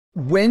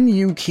When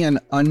you can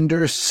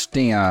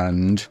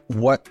understand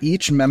what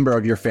each member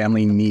of your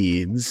family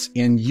needs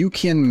and you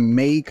can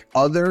make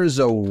others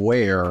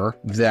aware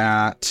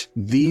that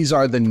these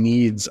are the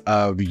needs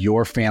of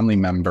your family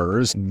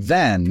members,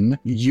 then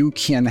you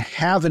can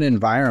have an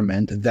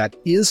environment that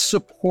is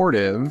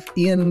supportive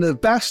in the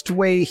best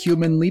way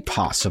humanly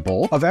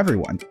possible of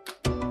everyone.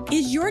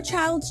 Is your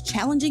child's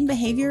challenging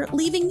behavior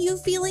leaving you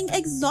feeling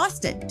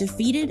exhausted,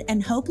 defeated,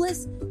 and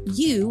hopeless?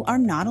 You are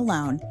not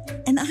alone.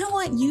 And I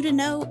want you to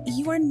know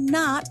you are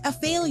not a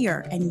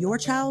failure and your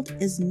child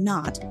is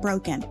not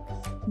broken.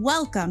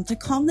 Welcome to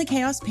Calm the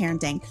Chaos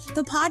Parenting,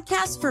 the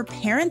podcast for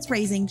parents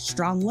raising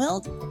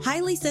strong-willed,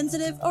 highly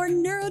sensitive, or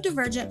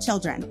neurodivergent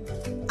children.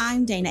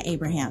 I'm Dana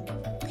Abraham,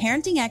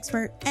 parenting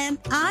expert, and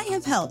I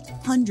have helped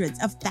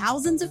hundreds of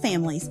thousands of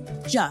families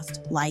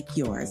just like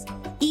yours.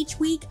 Each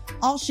week,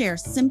 I'll share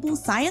simple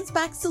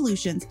science-backed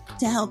solutions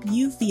to help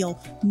you feel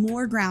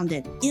more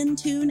grounded, in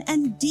tune,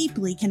 and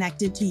deeply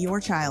connected to your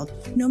child,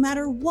 no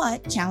matter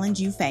what challenge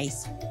you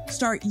face.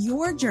 Start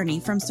your journey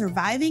from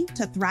surviving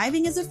to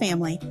thriving as a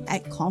family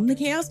at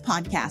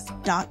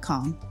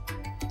calmthechaospodcast.com.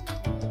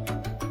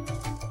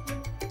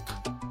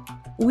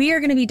 We are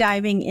going to be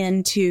diving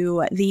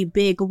into the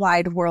big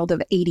wide world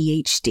of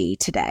ADHD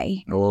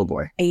today. Oh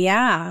boy.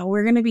 Yeah,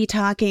 we're going to be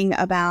talking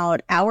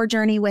about our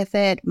journey with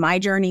it, my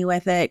journey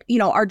with it,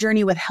 our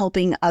journey with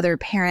helping other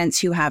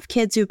parents who have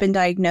kids who've been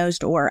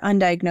diagnosed or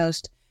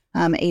undiagnosed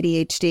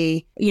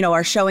ADHD,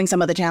 are showing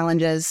some of the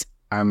challenges.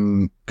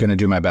 I'm going to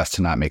do my best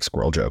to not make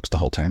squirrel jokes the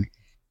whole time.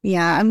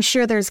 Yeah, I'm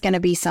sure there's going to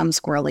be some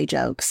squirrely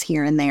jokes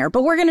here and there,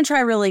 but we're going to try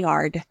really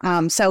hard.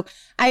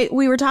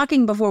 We were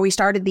talking before we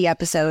started the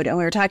episode, and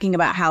we were talking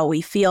about how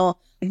we feel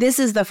this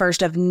is the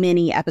first of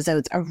many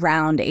episodes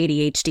around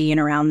ADHD and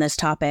around this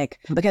topic,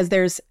 because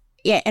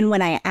and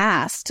when I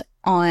asked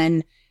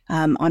on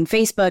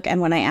Facebook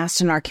and when I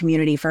asked in our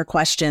community for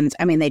questions,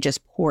 they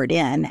just poured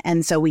in.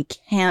 And so we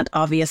can't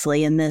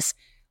obviously in this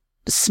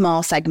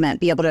small segment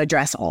be able to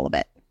address all of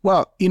it.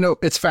 Well,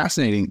 it's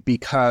fascinating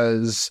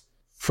because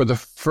for the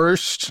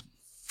first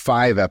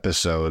 5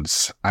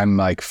 episodes, I'm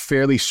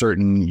fairly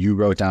certain you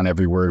wrote down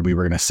every word we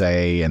were going to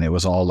say, and it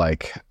was all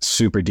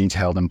super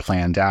detailed and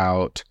planned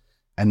out.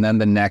 And then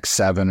the next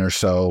 7 or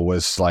so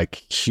was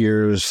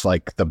here's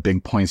the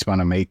big points you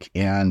want to make.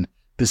 And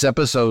this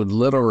episode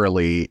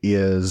literally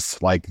is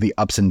the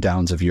ups and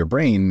downs of your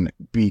brain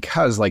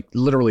because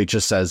literally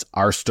just says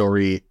our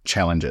story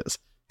challenges.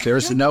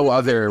 There's no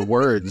other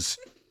words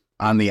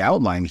on the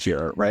outline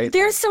here, right?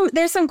 There's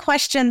some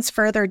questions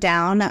further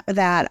down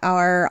that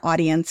our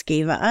audience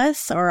gave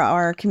us or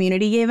our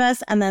community gave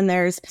us, and then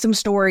there's some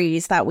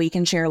stories that we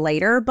can share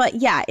later. But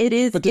yeah, it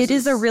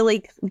is a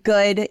really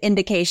good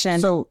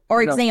indication a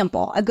good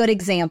example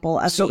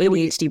of the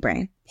ADHD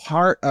brain.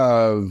 Part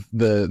of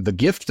the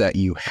gift that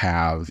you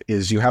have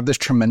is you have this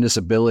tremendous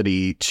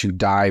ability to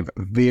dive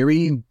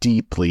very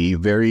deeply,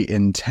 very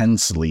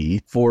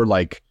intensely for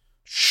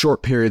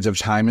short periods of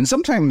time, and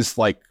sometimes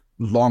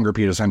longer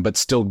period of time, but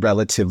still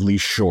relatively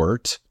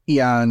short.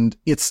 And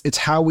it's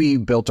how we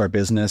built our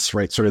business,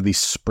 right? Sort of the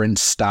sprint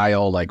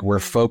style, we're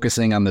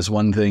focusing on this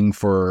one thing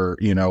for,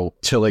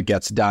 till it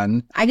gets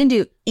done. I can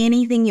do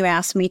anything you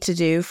ask me to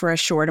do for a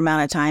short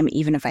amount of time,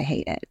 even if I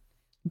hate it.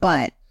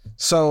 But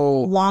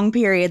long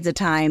periods of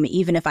time,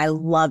 even if I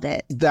love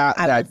it.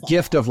 That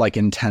gift of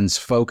intense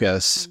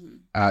focus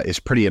is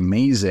pretty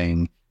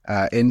amazing.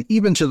 And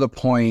even to the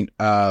point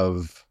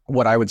of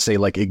what I would say,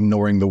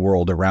 ignoring the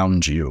world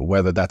around you,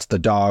 whether that's the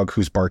dog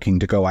who's barking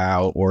to go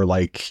out or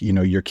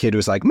your kid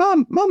who's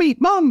Mom, Mommy,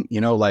 Mom,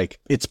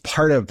 it's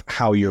part of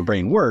how your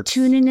brain works.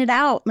 Tuning it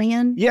out,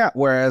 man. Yeah.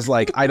 Whereas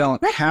I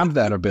don't have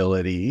that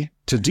ability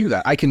to do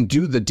that. I can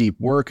do the deep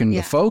work and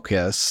the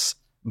focus,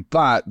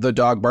 but the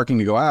dog barking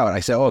to go out, I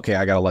say, okay,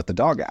 I got to let the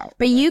dog out.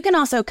 But you can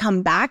also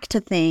come back to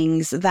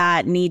things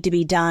that need to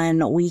be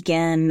done week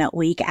in,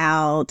 week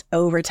out,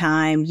 over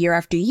time, year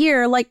after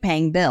year, like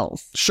paying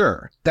bills.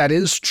 Sure. That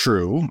is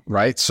true,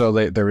 right? So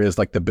there is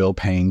the bill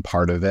paying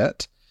part of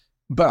it.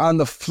 But on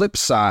the flip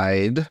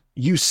side,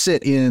 you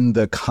sit in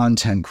the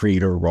content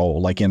creator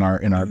role, in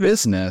our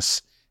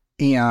business,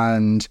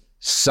 and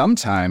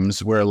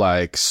sometimes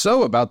we're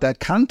so about that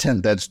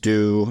content that's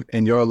due,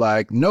 and you're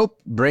nope,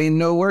 brain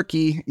no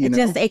worky.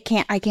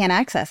 I can't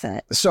access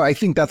it. So I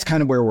think that's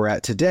kind of where we're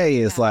at today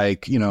is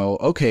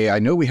okay, I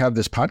know we have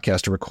this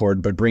podcast to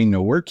record, but brain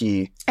no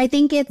worky. I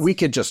think we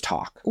could just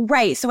talk.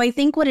 Right. So I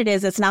think what it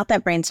is, it's not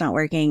that brain's not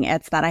working.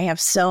 It's that I have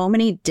so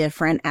many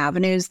different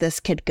avenues this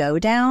could go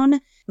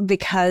down,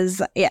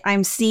 because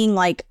I'm seeing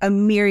a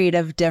myriad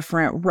of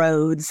different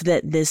roads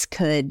that this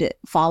could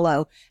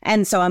follow.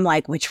 And so I'm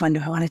which one do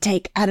I want to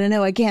take? I don't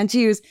know. I can't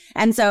choose.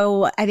 And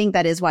so I think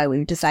that is why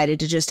we've decided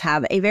to just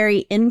have a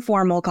very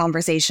informal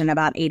conversation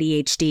about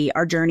ADHD,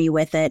 our journey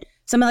with it,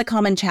 some of the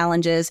common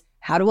challenges,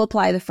 how to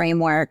apply the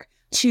framework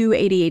to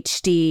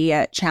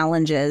ADHD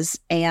challenges,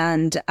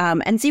 and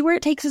see where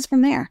it takes us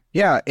from there.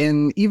 Yeah.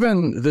 And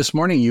even this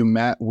morning, you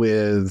met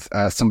with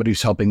somebody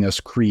who's helping us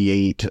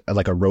create a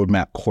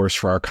roadmap course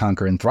for our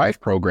Conquer and Thrive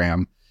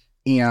program.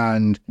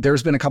 And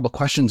there's been a couple of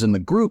questions in the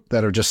group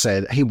that are just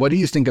said, hey, what do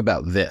you think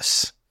about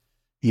this?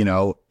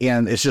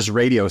 And it's just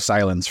radio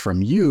silence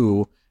from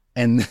you.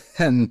 And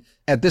then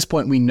at this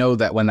point, we know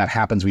that when that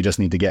happens, we just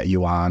need to get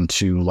you on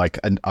to like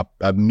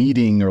a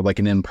meeting or like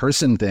an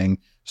in-person thing.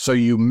 So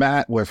you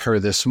met with her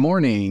this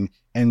morning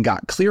and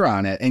got clear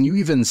on it. And you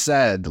even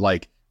said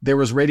like, there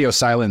was radio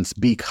silence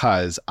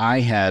because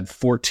I had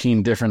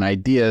 14 different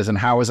ideas, and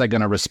how was I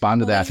going to respond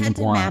to that? We had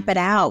to map it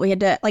out. We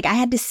had to, I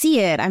had to see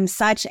it. I'm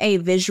such a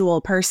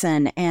visual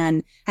person,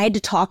 and I had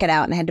to talk it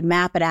out and I had to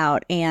map it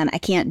out. And I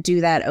can't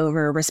do that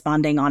over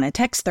responding on a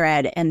text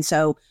thread. And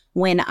so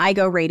when I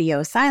go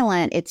radio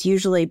silent, it's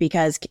usually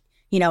because,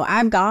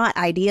 I've got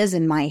ideas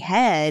in my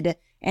head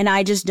and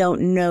I just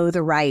don't know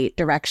the right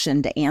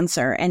direction to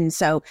answer. And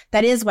so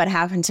that is what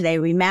happened today.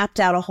 We mapped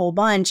out a whole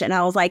bunch and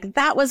I was like,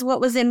 that was what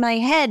was in my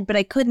head, but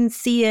I couldn't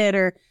see it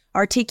or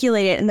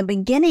articulate it. In the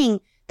beginning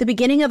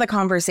of the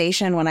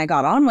conversation when I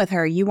got on with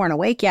her, you weren't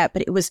awake yet,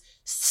 but it was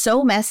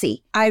so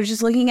messy. I was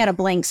just looking at a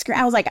blank screen.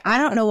 I was like, I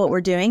don't know what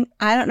we're doing.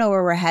 I don't know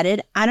where we're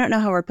headed. I don't know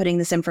how we're putting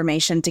this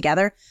information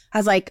together. I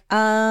was like,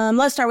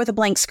 let's start with a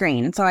blank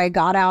screen. And so I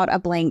got out a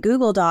blank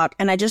Google Doc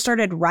and I just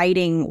started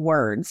writing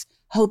words,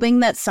 hoping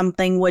that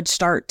something would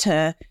start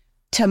to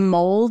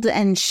mold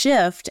and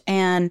shift.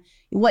 And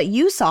what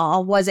you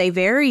saw was a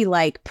very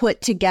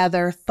put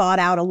together, thought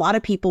out. A lot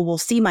of people will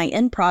see my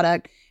end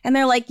product and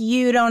they're like,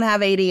 you don't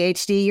have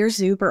ADHD. You're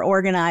super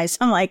organized.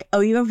 I'm like, oh,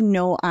 you have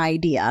no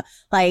idea.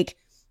 This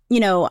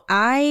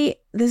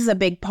is a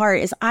big part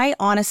is I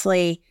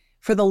honestly,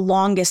 for the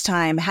longest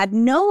time, had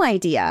no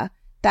idea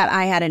that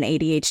I had an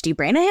ADHD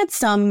brain. I had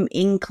some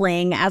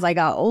inkling as I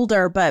got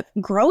older, but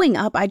growing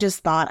up, I just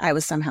thought I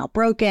was somehow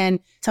broken.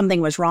 Something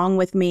was wrong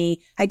with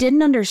me. I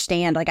didn't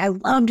understand. I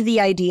loved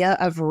the idea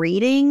of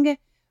reading,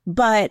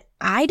 but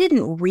I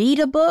didn't read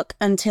a book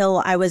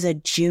until I was a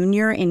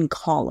junior in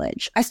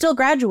college. I still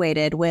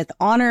graduated with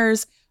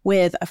honors,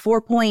 with a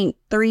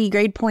 4.3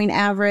 grade point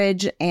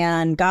average,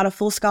 and got a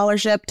full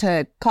scholarship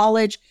to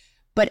college.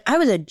 But I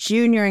was a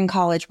junior in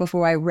college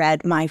before I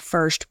read my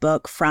first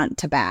book front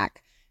to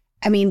back.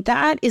 I mean,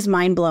 that is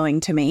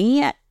mind-blowing to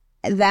me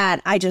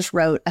that I just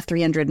wrote a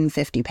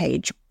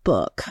 350-page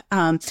book.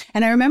 And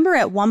I remember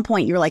at one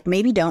point you were like,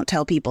 maybe don't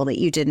tell people that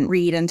you didn't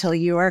read until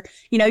you are,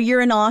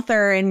 you're an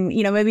author and,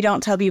 maybe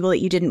don't tell people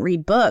that you didn't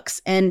read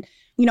books. And,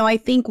 I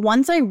think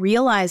once I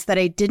realized that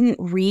I didn't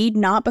read,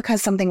 not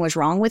because something was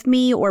wrong with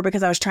me or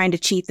because I was trying to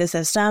cheat the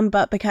system,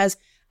 but because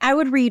I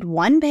would read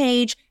one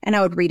page and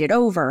I would read it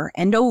over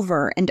and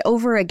over and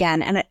over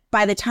again. And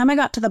by the time I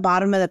got to the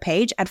bottom of the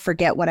page, I'd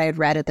forget what I had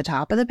read at the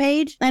top of the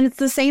page. And it's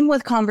the same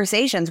with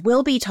conversations.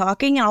 We'll be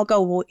talking and I'll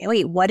go,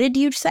 wait, what did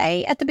you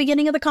say at the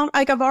beginning of the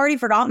I've already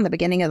forgotten the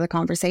beginning of the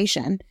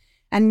conversation.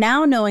 And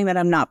now knowing that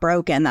I'm not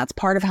broken, that's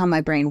part of how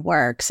my brain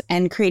works,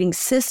 and creating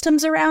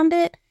systems around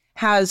it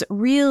has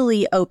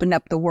really opened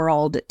up the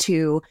world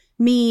to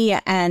me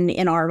and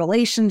in our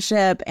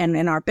relationship and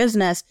in our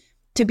business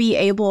to be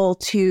able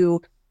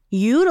to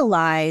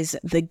utilize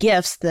the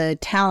gifts, the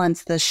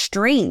talents, the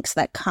strengths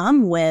that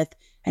come with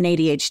an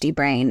ADHD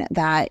brain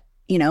that,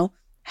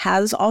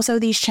 has also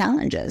these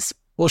challenges.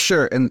 Well,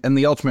 sure. And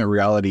the ultimate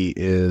reality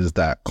is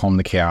that Calm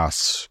the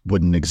Chaos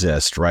wouldn't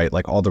exist, right?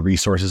 Like all the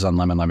resources on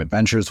Lemon Lime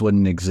Adventures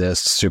wouldn't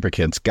exist. Super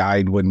Kids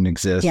Guide wouldn't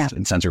exist. Yeah.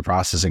 And sensory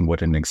processing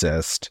wouldn't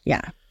exist.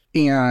 Yeah.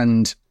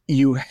 And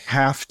you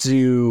have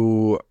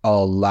to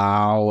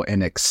allow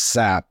and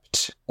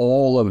accept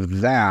all of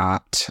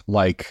that,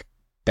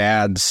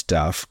 bad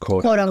stuff,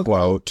 quote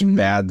unquote,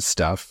 bad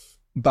stuff.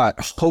 But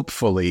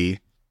hopefully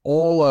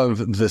all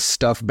of the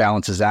stuff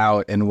balances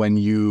out. And when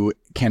you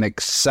can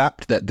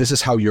accept that this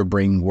is how your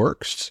brain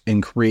works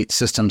and create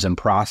systems and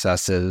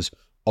processes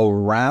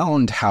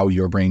around how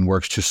your brain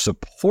works to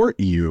support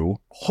you,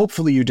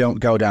 hopefully you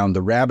don't go down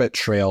the rabbit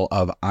trail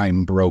of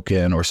I'm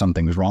broken or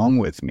something's wrong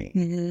with me.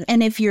 Mm-hmm.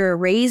 And if you're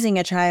raising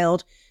a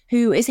child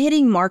who is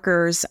hitting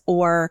markers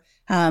or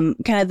kind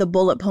of the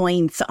bullet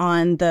points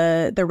on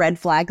the red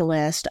flag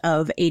list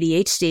of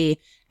ADHD,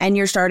 and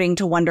you're starting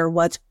to wonder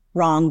what's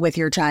wrong with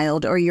your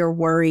child or you're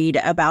worried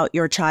about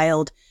your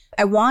child,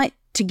 I want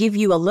to give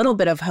you a little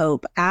bit of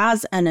hope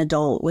as an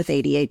adult with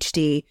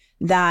ADHD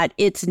that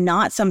it's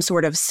not some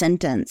sort of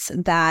sentence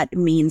that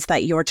means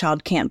that your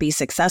child can't be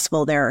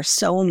successful. There are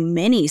so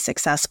many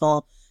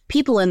successful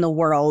people in the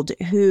world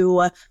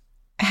who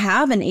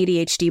have an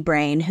ADHD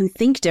brain, who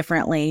think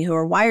differently, who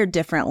are wired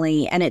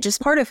differently, and it's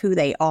just part of who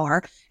they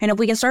are. And if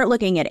we can start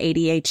looking at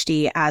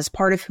ADHD as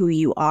part of who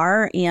you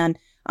are and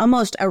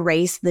almost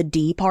erase the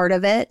D part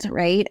of it,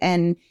 right?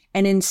 And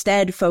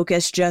instead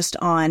focus just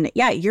on,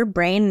 your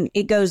brain,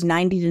 it goes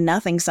 90 to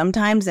nothing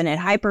sometimes and it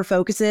hyper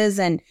focuses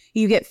and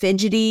you get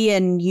fidgety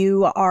and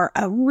you are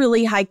a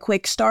really high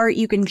quick start.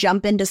 You can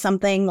jump into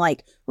something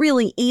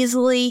really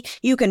easily.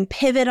 You can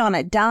pivot on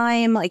a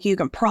dime. You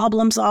can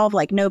problem solve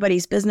like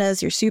nobody's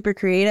business. You're super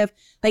creative.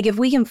 If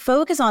we can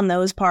focus on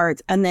those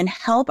parts and then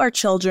help our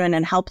children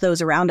and help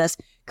those around us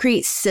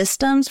create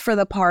systems for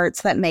the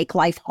parts that make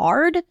life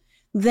hard,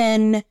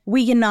 then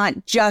we can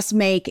not just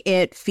make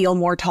it feel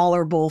more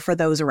tolerable for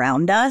those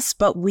around us,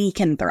 but we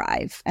can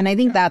thrive. And I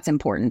think that's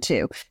important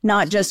too.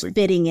 Not just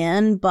fitting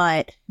in,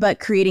 but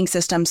creating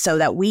systems so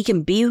that we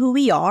can be who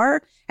we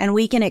are and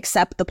we can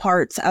accept the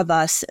parts of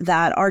us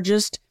that are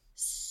just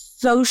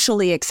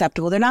socially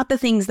acceptable. They're not the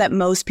things that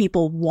most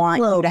people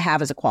want you to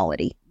have as a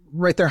quality.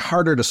 Right. They're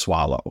harder to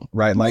swallow,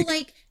 right?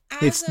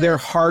 They're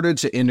harder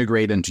to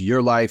integrate into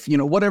your life.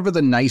 Whatever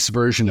the nice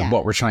version of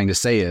what we're trying to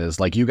say is,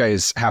 you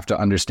guys have to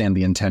understand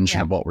the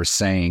intention of what we're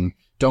saying.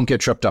 Don't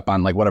get tripped up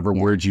on whatever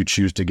words you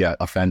choose to get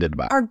offended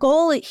by. Our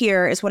goal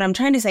here is what I'm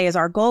trying to say is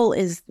our goal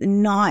is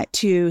not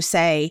to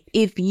say,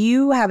 if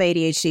you have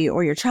ADHD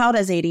or your child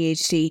has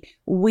ADHD,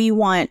 we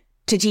want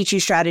to teach you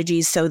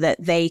strategies so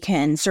that they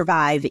can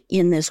survive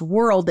in this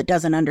world that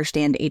doesn't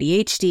understand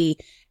ADHD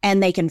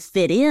and they can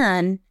fit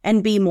in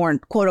and be more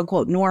quote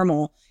unquote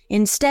normal.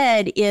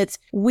 Instead,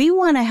 we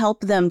want to help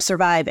them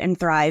survive and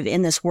thrive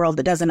in this world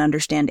that doesn't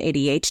understand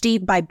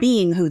ADHD by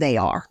being who they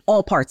are,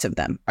 all parts of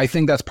them. I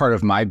think that's part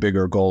of my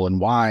bigger goal and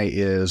why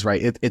is,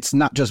 right, it's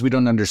not just we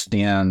don't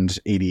understand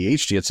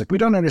ADHD. It's we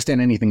don't understand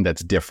anything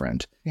that's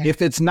different. Yeah.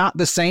 If it's not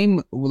the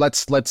same,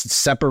 let's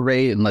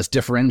separate and let's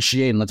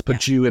differentiate and let's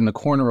put you in the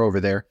corner over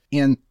there.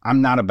 And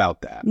I'm not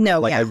about that.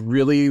 No,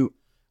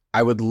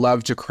 I would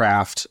love to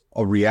craft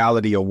a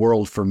reality, a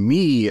world for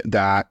me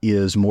that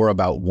is more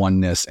about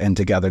oneness and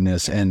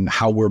togetherness and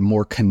how we're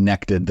more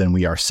connected than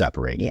we are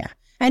separated. Yeah.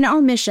 And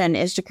our mission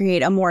is to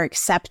create a more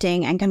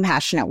accepting and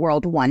compassionate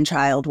world, one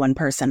child, one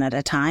person at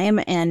a time,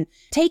 and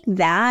take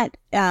that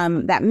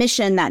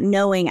mission, that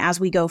knowing as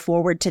we go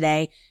forward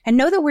today and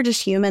know that we're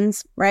just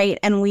humans, right?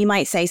 And we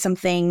might say some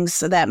things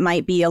that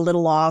might be a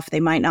little off. They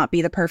might not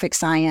be the perfect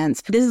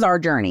science. This is our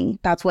journey.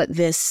 That's what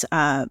this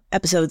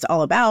episode's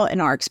all about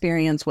and our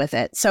experience with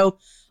it. So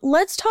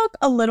let's talk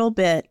a little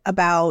bit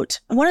about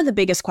one of the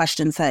biggest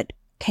questions that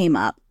came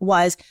up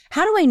was,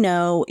 how do I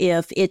know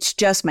if it's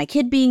just my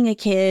kid being a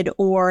kid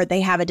or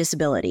they have a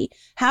disability?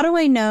 How do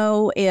I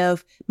know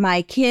if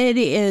my kid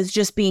is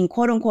just being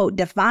quote unquote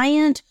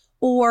defiant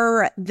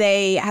or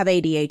they have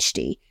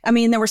ADHD? I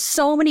mean, there were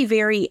so many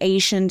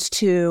variations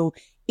to,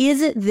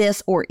 is it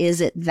this or is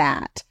it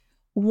that?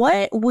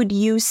 What would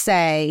you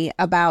say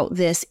about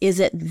this, is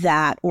it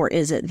that or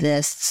is it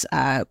this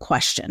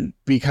question?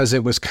 Because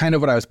it was kind of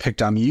what I was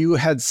picked on. You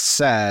had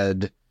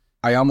said,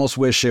 I almost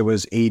wish it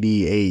was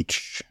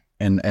ADH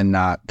and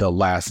not the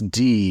last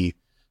D,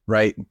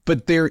 right?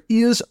 But there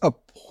is a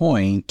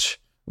point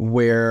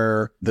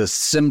where the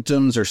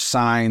symptoms or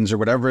signs or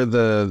whatever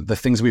the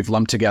things we've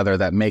lumped together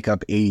that make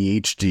up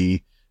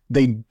ADHD,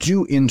 they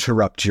do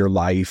interrupt your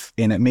life,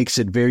 and it makes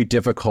it very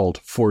difficult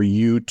for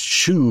you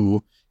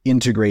to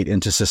integrate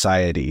into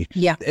society.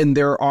 Yeah. And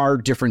there are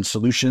different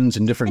solutions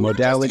and different modalities.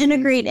 Not just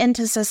integrate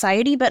into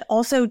society, but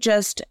also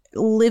just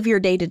live your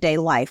day-to-day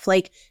life.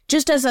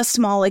 Just as a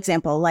small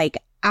example,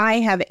 I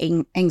have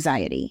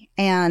anxiety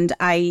and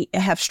I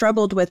have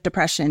struggled with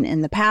depression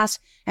in the past,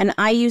 and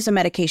I use a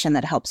medication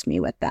that helps me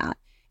with that.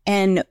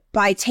 And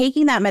by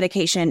taking that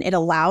medication, it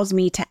allows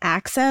me to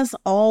access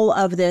all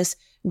of this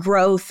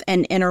growth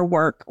and inner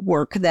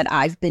work that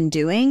I've been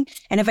doing.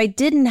 And if I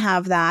didn't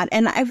have that,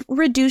 and I've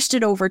reduced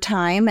it over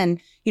time, and,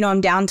 I'm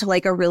down to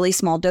a really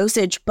small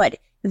dosage, but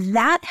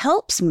that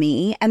helps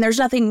me. And there's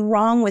nothing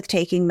wrong with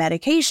taking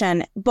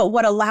medication. But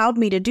what allowed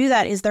me to do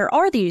that is there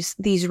are these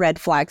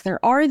red flags.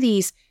 There are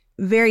these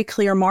very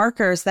clear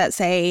markers that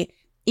say,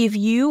 if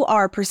you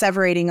are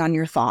perseverating on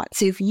your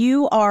thoughts, if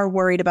you are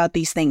worried about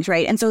these things,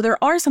 right? And so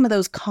there are some of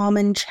those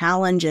common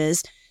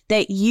challenges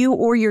that you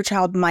or your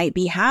child might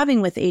be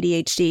having with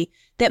ADHD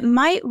that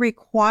might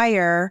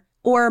require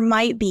or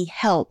might be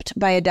helped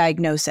by a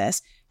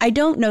diagnosis. I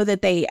don't know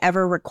that they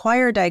ever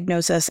require a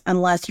diagnosis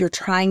unless you're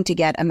trying to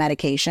get a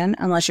medication,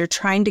 unless you're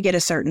trying to get a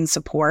certain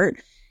support.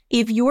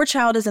 If your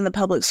child is in the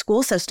public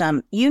school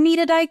system, you need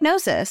a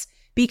diagnosis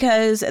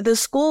because the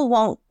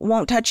school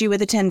won't touch you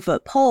with a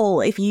 10-foot pole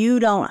if you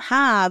don't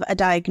have a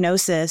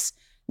diagnosis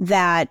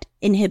that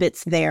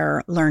inhibits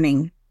their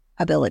learning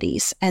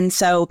abilities. And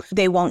so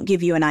they won't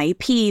give you an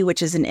IEP,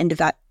 which is an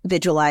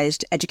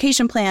individualized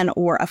education plan,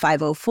 or a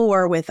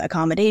 504 with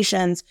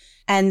accommodations.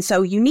 And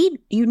so you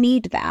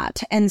need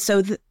that. And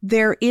so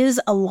there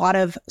is a lot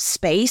of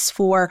space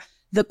for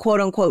the quote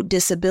unquote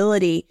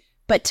disability.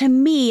 But to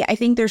me, I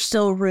think there's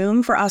still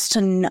room for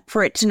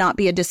for it to not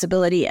be a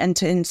disability and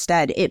to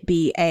instead it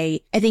be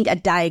I think a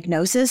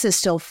diagnosis is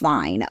still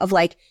fine of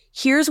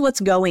here's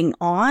what's going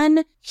on.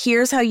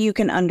 Here's how you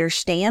can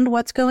understand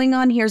what's going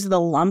on. Here's the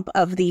lump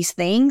of these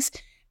things.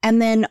 And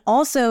then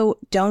also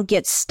don't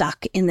get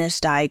stuck in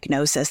this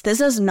diagnosis. This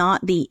is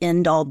not the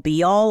end all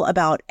be all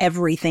about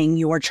everything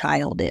your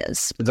child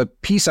is. The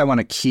piece I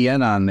want to key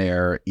in on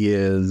there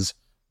is,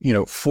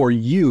 for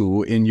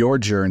you in your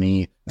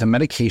journey, the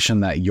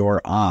medication that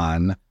you're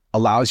on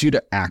allows you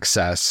to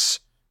access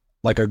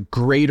a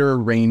greater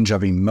range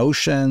of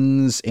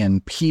emotions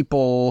and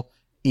people.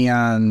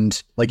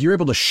 And you're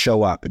able to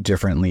show up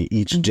differently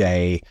each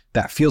day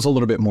that feels a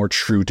little bit more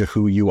true to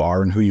who you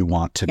are and who you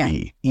want to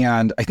be.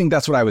 And I think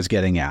that's what I was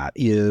getting at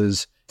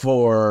is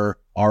for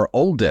our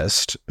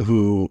oldest,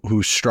 who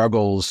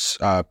struggles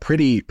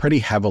pretty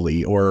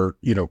heavily, or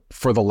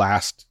for the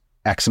last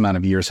X amount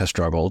of years has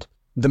struggled,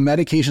 the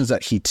medications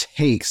that he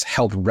takes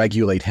help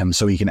regulate him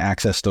so he can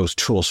access those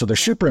tools. So they're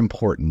super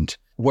important.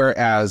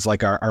 Whereas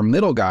like our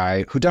middle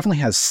guy, who definitely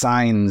has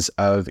signs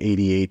of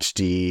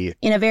ADHD.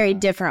 In a very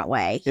different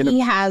way.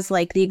 He has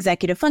like the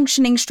executive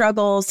functioning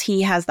struggles.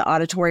 He has the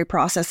auditory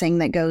processing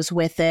that goes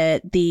with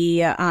it,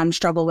 the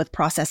struggle with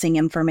processing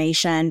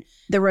information,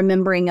 the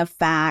remembering of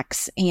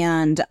facts,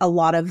 and a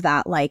lot of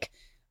that, like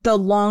the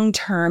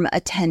long-term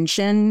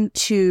attention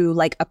to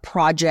like a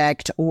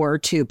project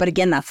but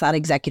again, that's that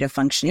executive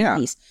functioning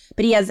piece.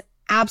 But he has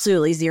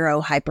absolutely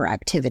zero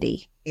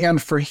hyperactivity.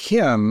 And for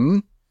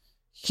him,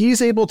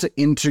 he's able to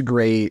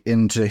integrate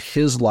into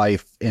his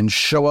life and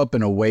show up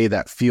in a way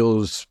that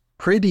feels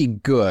pretty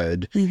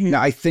good. Mm-hmm.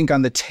 Now, I think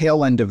on the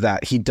tail end of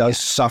that, he does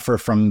suffer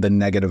from the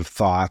negative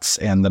thoughts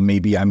and the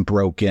maybe I'm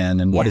broken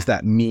and what does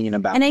that mean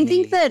about me? And I me?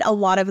 think that a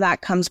lot of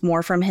that comes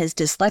more from his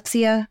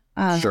dyslexia,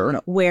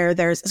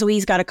 where so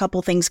he's got a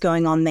couple things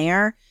going on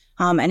there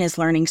and his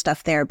learning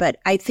stuff there. But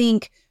I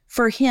think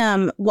for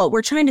him, what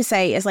we're trying to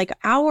say is like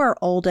our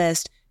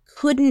oldest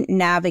couldn't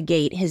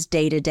navigate his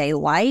day-to-day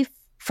life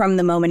from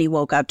the moment he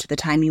woke up to the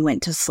time he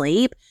went to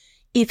sleep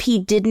if he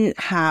didn't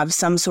have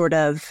some sort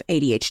of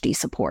ADHD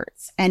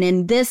supports. And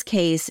in this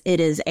case, it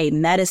is a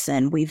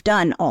medicine. We've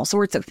done all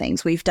sorts of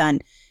things. We've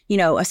done,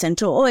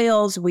 essential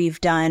oils.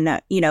 We've done,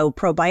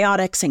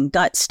 probiotics and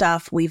gut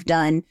stuff. We've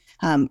done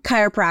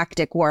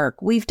chiropractic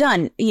work. We've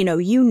done,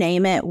 you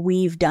name it.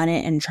 We've done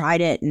it and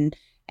tried it.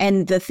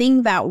 And the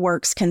thing that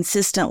works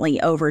consistently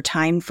over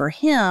time for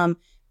him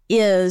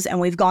is, and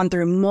we've gone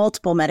through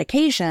multiple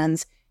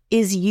medications,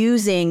 is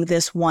using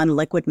this one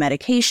liquid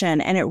medication.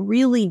 And it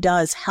really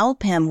does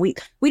help him. We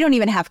don't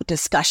even have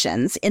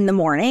discussions in the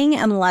morning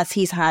unless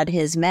he's had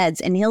his meds.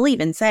 And he'll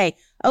even say,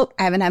 oh,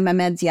 I haven't had my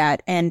meds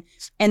yet. And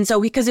so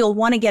because he'll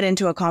want to get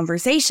into a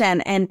conversation,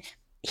 and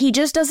he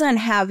just doesn't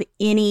have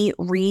any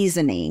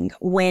reasoning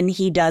when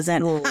he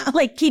doesn't,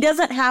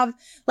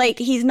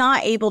 he's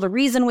not able to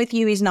reason with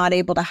you. He's not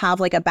able to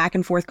have like a back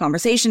and forth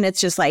conversation.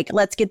 It's just like,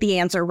 let's get the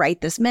answer right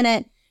this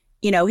minute.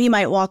 He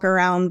might walk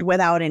around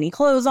without any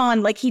clothes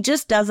on. Like he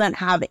just doesn't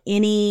have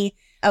any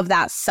of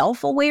that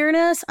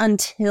self-awareness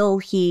until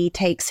he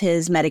takes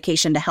his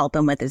medication to help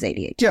him with his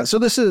ADHD. Yeah. So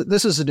this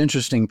is an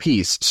interesting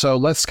piece. So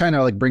let's kind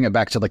of like bring it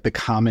back to like the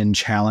common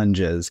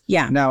challenges.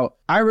 Yeah. Now,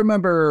 I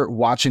remember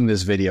watching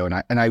this video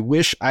and I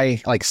wish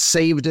I like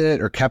saved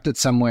it or kept it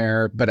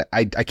somewhere, but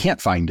I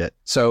can't find it.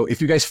 So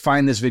if you guys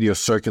find this video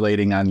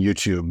circulating on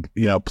YouTube,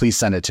 please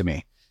send it to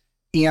me.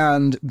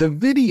 And the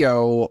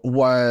video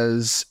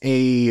was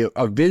a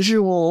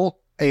visual,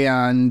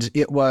 and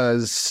it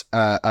was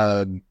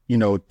a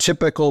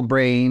typical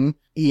brain,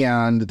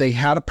 and they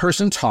had a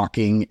person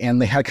talking, and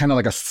they had kind of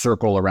like a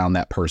circle around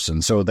that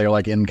person. So they're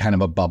like in kind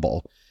of a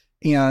bubble.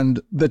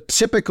 And the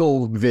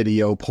typical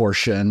video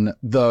portion,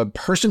 the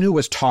person who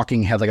was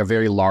talking had like a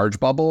very large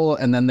bubble,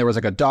 and then there was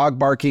like a dog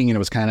barking, and it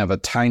was kind of a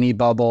tiny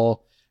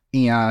bubble.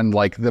 And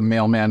like the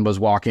mailman was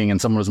walking and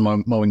someone was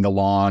mowing the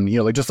lawn,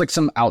 just like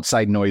some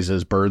outside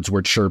noises, birds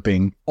were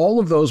chirping. All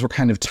of those were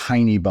kind of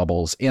tiny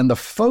bubbles. And the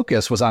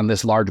focus was on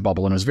this large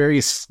bubble. And it was very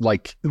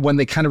like when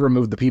they kind of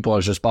removed the people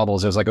as just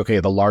bubbles, it was like, okay,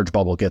 the large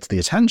bubble gets the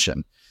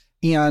attention.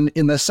 And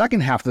in the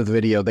second half of the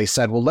video, they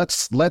said, well,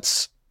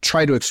 let's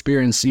try to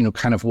experience,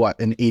 kind of what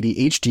an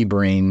ADHD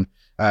brain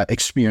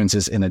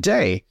experiences in a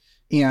day.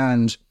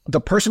 And the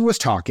person was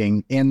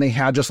talking and they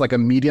had just like a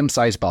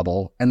medium-sized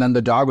bubble, and then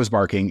the dog was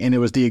barking and it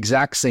was the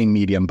exact same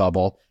medium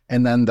bubble.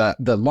 And then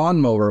the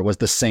lawnmower was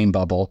the same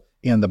bubble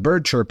and the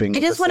bird chirping. I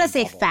just want to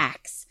say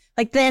facts.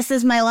 Like, this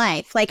is my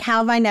life. Like, how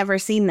have I never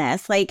seen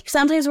this? Like,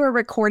 sometimes we're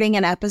recording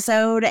an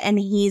episode and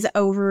he's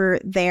over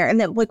there, and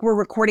then like we're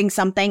recording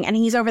something and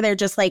he's over there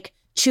just like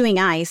chewing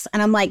ice.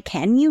 And I'm like,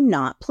 can you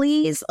not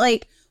please?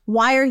 Like,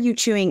 why are you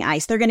chewing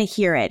ice? They're going to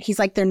hear it. He's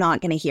like, they're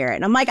not going to hear it.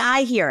 And I'm like,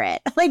 I hear it.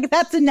 Like,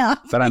 that's enough.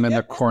 But I'm in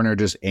the corner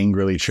just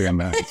angrily chewing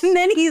my ice. And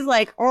then he's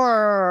like,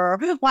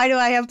 why do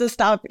I have to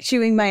stop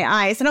chewing my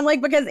ice? And I'm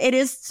like, because it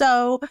is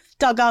so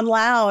doggone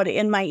loud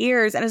in my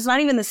ears. And it's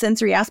not even the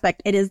sensory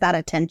aspect. It is that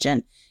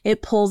attention.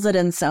 It pulls it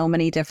in so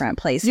many different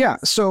places. Yeah.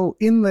 So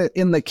in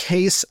the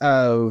case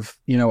of,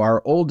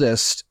 our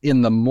oldest,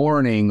 in the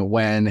morning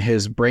when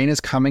his brain is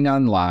coming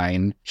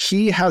online,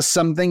 he has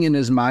something in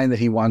his mind that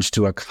he wants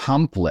to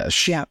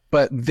accomplish. Yeah.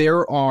 But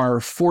there are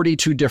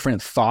 42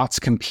 different thoughts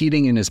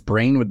competing in his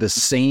brain with the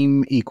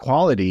same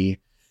equality.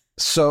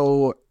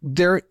 So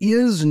there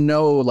is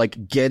no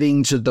like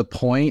getting to the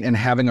point and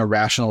having a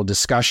rational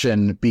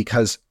discussion,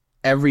 because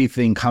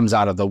everything comes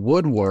out of the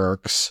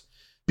woodworks,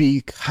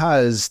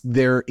 because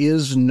there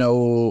is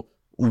no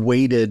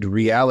weighted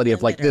reality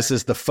of like, this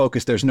is the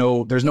focus. There's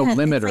no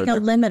limiter. Like no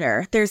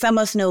limiter. There's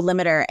almost no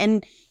limiter.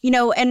 And,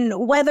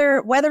 and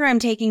whether I'm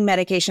taking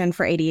medication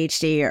for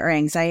ADHD or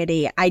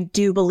anxiety, I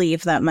do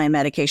believe that my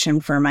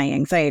medication for my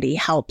anxiety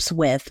helps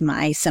with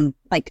my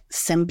like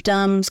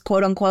symptoms,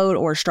 quote unquote,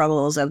 or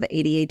struggles of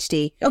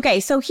ADHD. Okay,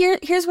 so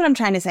here's what I'm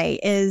trying to say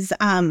is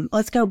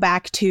let's go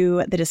back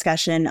to the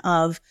discussion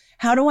of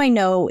how do I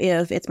know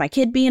if it's my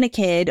kid being a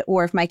kid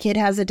or if my kid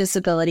has a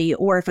disability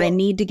or if I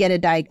need to get a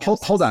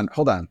diagnosis? Hold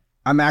on.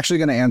 I'm actually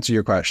going to answer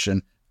your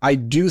question. I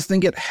do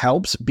think it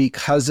helps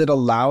because it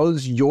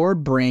allows your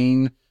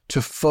brain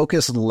to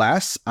focus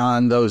less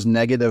on those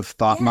negative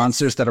thought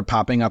monsters that are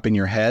popping up in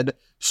your head.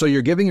 So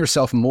you're giving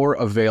yourself more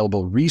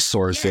available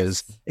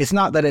resources. Yes. It's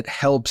not that it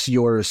helps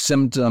your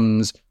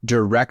symptoms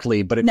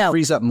directly, but it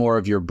frees up more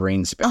of your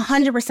brain space.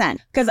 100%.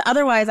 Because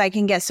otherwise I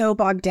can get so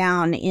bogged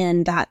down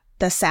in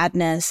the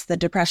sadness, the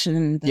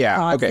depression, the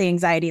thoughts, the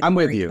anxiety, I'm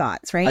with you.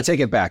 Thoughts, right? I take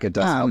it back. It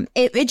does help.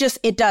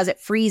 It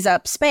frees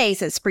up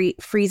space. It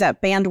frees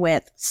up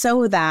bandwidth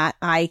so that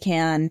I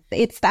can,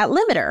 it's that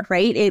limiter,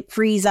 right? It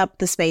frees up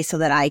the space so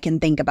that I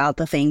can think about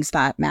the things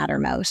that matter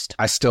most.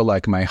 I still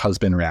like my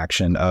husband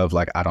reaction of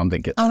like, I don't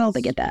think it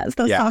does.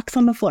 Those socks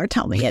on the floor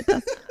tell me it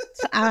does.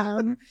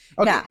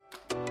 Yeah.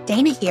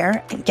 Dana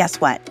here, and guess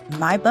what?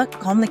 My book,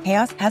 Calm the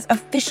Chaos, has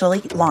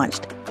officially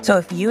launched. So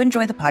if you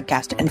enjoy the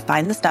podcast and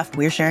find the stuff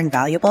we're sharing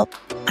valuable,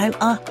 I'm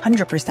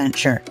 100%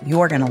 sure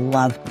you're going to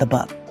love the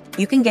book.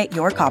 You can get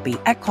your copy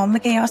at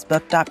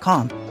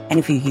calmthechaosbook.com. And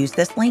if you use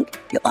this link,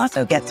 you'll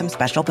also get some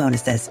special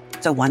bonuses.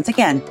 So once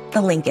again,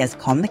 the link is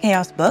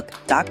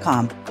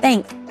calmthechaosbook.com.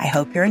 Thanks. I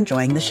hope you're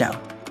enjoying the show.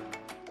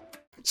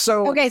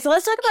 So let's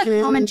talk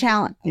about common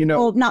challenge.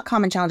 Well, not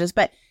common challenges,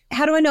 but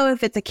how do I know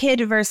if it's a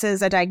kid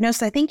versus a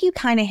diagnosis? I think you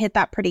kind of hit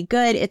that pretty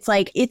good. It's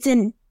like it's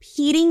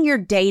impeding your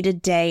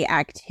day-to-day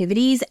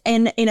activities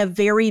in a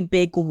very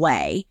big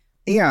way.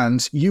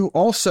 And you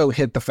also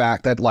hit the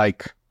fact that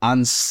like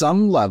on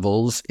some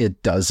levels,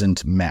 it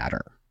doesn't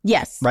matter.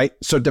 Yes. Right.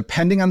 So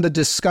depending on the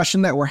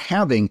discussion that we're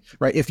having,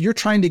 right, if you're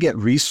trying to get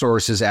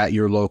resources at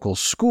your local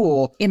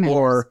school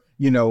or,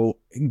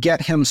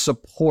 get him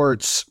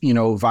supports,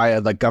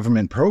 via like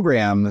government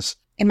programs,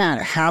 it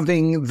matters.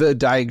 Having the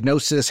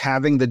diagnosis,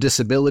 having the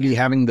disability,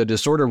 having the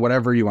disorder,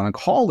 whatever you want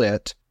to call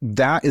it,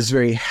 that is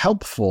very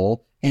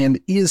helpful and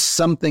is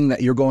something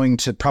that you're going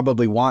to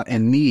probably want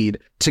and need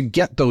to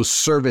get those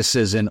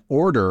services in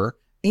order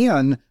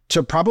and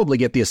to probably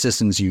get the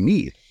assistance you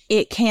need.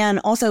 It can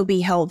also be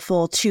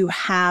helpful to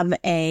have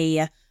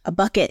a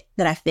bucket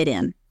that I fit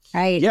in,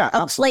 right? Yeah,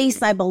 a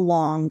place I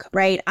belong,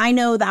 right? I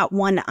know that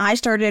when I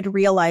started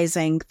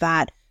realizing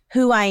that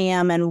who I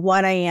am and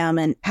what I am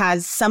and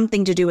has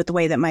something to do with the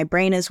way that my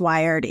brain is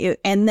wired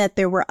and that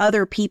there were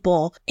other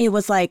people, it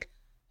was like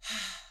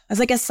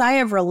a sigh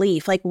of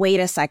relief. Like, wait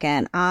a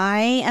second,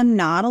 I am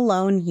not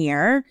alone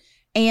here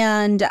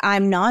and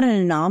I'm not an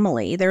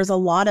anomaly. There's a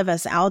lot of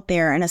us out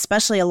there, and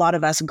especially a lot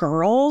of us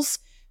girls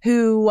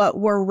who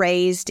were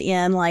raised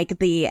in like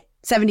the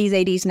 70s,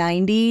 80s,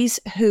 90s,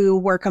 who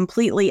were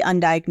completely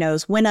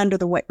undiagnosed, went under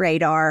the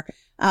radar,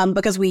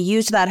 because we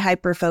used that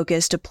hyper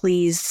focus to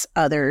please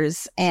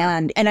others.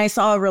 And I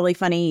saw a really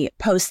funny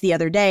post the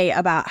other day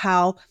about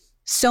how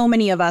so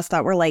many of us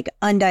that were like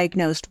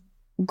undiagnosed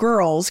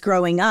girls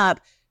growing up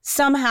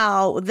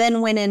somehow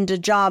then went into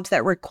jobs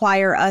that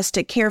require us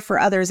to care for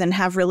others and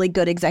have really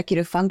good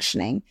executive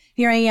functioning.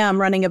 Here I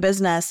am running a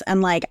business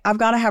and like, I've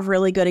got to have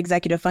really good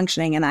executive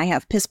functioning and I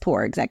have piss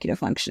poor executive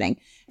functioning.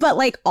 But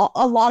like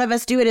a lot of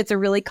us do it. It's a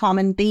really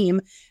common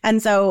theme.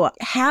 And so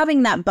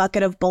having that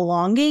bucket of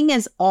belonging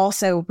is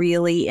also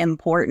really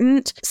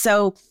important.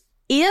 So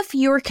if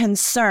you're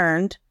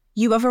concerned,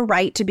 you have a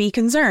right to be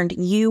concerned.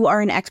 You are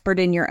an expert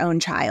in your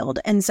own child.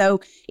 And so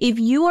if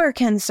you are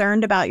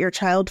concerned about your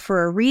child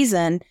for a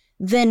reason,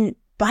 then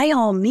by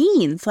all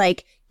means,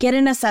 like get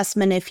an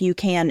assessment if you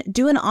can,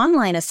 do an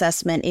online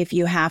assessment if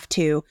you have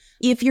to.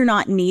 If you're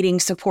not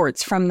needing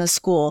supports from the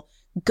school,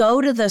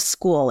 go to the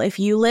school. If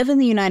you live in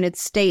the United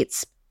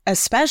States,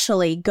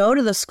 especially, go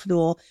to the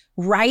school,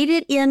 write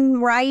it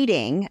in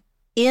writing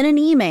in an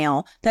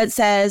email that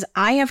says,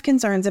 I have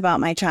concerns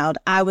about my child.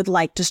 I would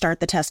like to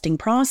start the testing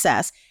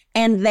process.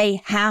 And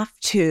they have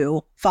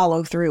to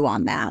follow through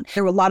on that.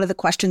 There were a lot of the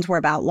questions were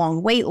about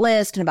long wait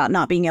list and about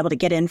not being able to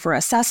get in for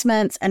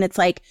assessments. And it's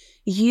like,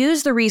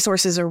 use the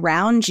resources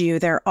around you.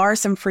 There are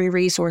some free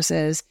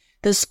resources.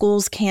 The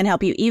schools can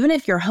help you. Even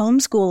if you're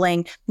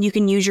homeschooling, you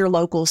can use your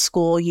local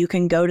school. You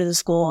can go to the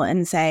school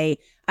and say,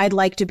 I'd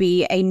like to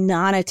be a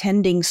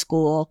non-attending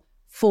school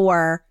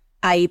for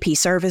IEP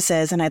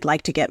services, and I'd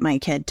like to get my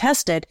kid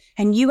tested.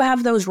 And you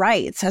have those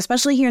rights,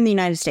 especially here in the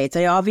United States.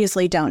 I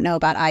obviously don't know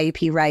about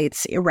IEP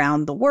rights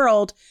around the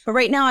world. But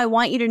right now, I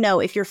want you to know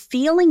if you're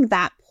feeling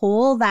that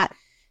pull, that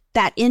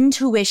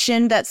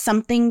intuition that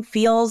something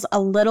feels a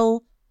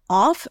little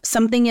off,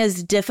 something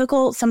is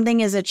difficult, something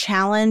is a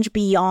challenge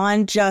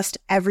beyond just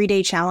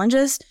everyday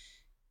challenges,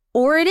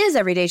 or it is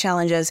everyday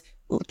challenges,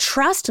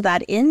 trust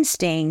that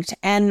instinct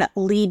and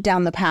lead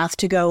down the path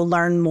to go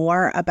learn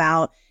more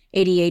about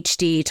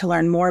ADHD, to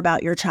learn more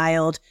about your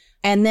child.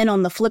 And then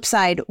on the flip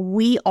side,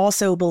 we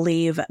also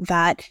believe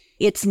that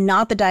it's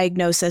not the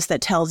diagnosis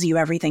that tells you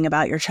everything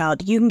about your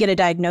child. You can get a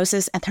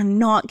diagnosis and they're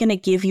not going to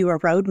give you a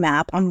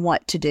roadmap on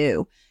what to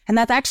do. And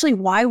that's actually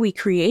why we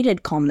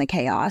created Calm the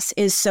Chaos,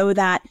 is so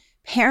that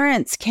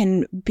parents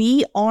can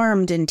be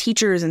armed and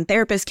teachers and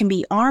therapists can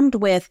be armed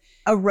with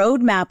a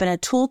roadmap and a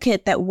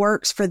toolkit that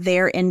works for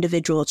their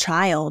individual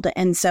child.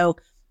 And so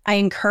I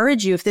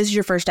encourage you, if this is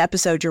your first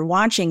episode you're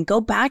watching,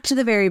 go back to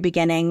the very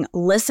beginning,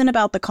 listen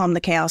about the Calm the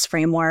Chaos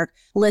framework,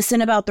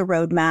 listen about the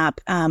roadmap,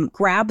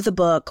 grab the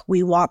book.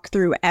 We walk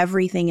through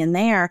everything in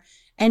there.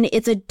 And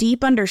it's a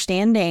deep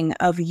understanding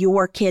of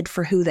your kid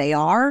for who they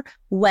are,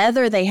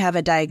 whether they have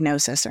a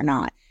diagnosis or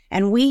not.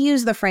 And we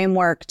use the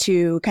framework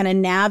to kind of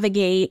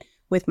navigate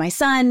with my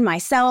son,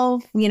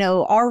 myself,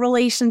 our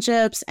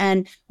relationships.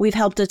 And we've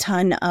helped a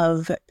ton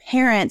of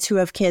parents who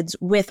have kids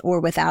with or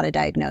without a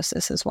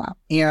diagnosis as well.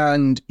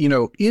 And,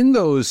 in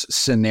those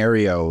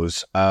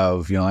scenarios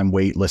of, I'm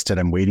waitlisted,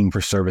 I'm waiting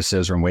for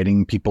services, or I'm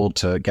waiting people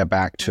to get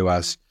back to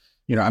us,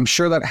 I'm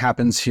sure that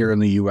happens here in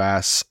the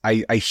US.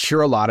 I hear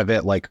a lot of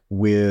it like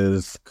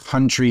with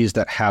countries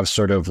that have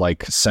sort of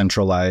like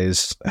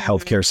centralized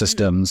healthcare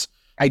systems.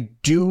 I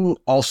do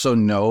also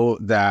know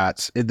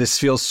that this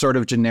feels sort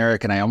of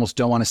generic and I almost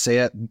don't want to say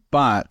it,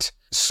 but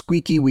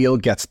squeaky wheel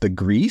gets the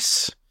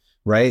grease,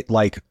 right?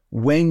 Like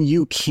when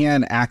you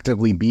can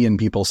actively be in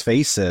people's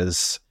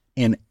faces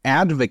and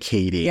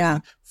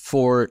advocating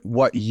for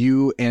what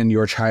you and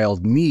your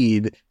child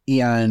need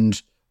and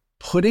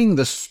putting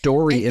the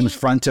story in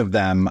front of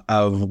them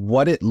of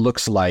what it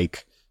looks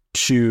like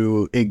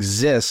to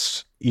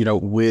exist,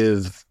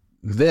 with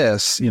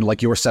this,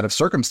 like your set of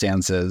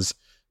circumstances,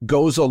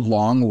 goes a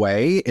long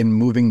way in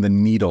moving the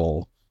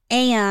needle.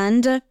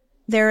 And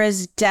there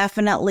is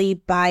definitely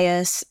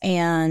bias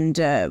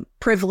and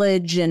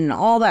privilege and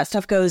all that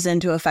stuff goes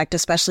into effect,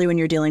 especially when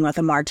you're dealing with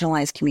a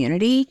marginalized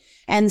community.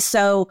 And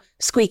so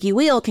squeaky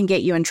wheel can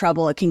get you in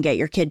trouble. It can get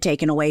your kid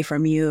taken away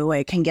from you.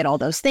 It can get all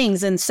those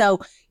things. And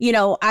so,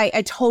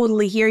 I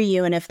totally hear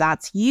you. And if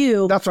that's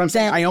you, that's what I'm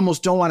saying. I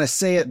almost don't want to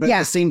say it, but at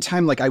the same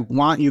time, like I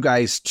want you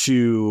guys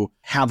to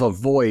have a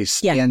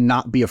voice and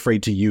not be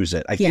afraid to use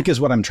it, I think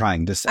is what I'm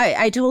trying to say.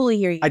 I totally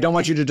hear you. I don't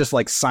want you to just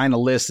like sign a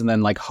list and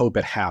then like hope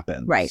it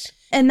happens. Right.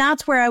 And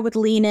that's where I would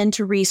lean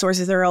into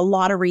resources. There are a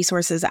lot of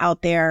resources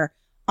out there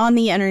on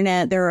the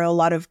internet. There are a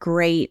lot of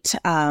great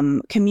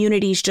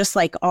communities just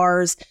like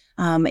ours.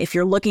 If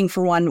you're looking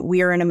for one,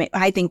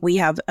 I think we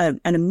have an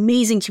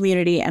amazing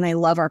community, and I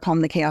love our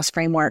Calm the Chaos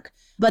framework.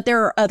 But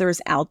there are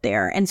others out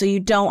there. And so you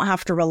don't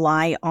have to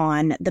rely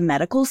on the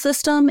medical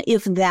system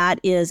if that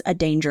is a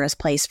dangerous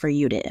place for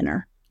you to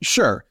enter.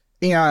 Sure.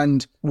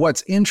 And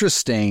what's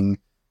interesting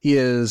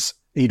is,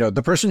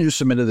 the person who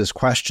submitted this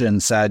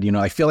question said,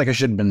 I feel like I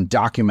should have been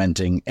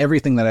documenting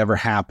everything that ever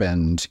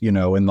happened, in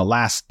the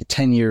last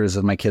 10 years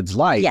of my kid's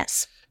life.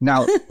 Yes.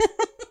 Now,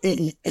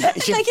 like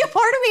a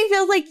part of me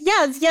feels like,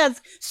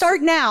 yes,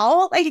 start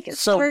now.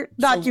 Start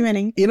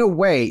documenting. So in a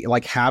way,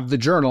 like have the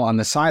journal on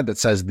the side that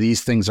says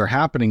these things are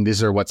happening.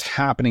 These are what's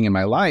happening in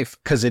my life,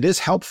 because it is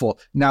helpful.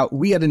 Now,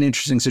 we had an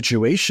interesting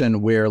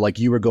situation where like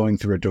you were going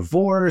through a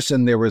divorce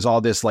and there was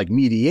all this like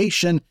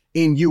mediation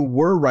and you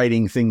were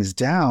writing things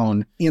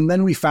down. And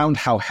then we found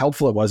how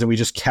helpful it was. And we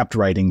just kept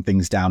writing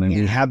things down, and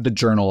we had the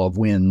journal of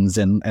wins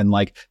and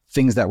like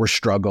things that were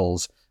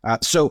struggles.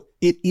 So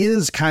it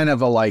is kind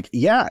of a like,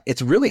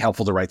 it's really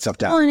helpful to write stuff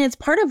down. Well, and it's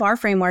part of our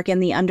framework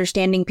and the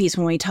understanding piece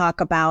when we talk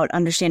about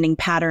understanding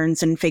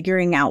patterns and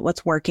figuring out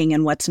what's working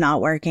and what's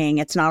not working.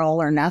 It's not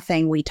all or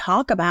nothing. We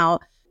talk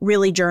about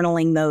really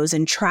journaling those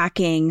and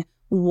tracking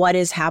what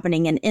is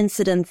happening and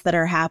incidents that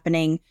are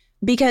happening,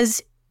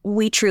 because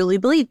we truly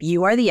believe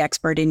you are the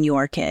expert in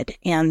your kid.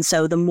 And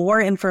so the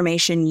more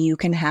information you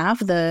can have,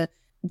 the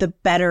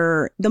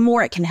better, the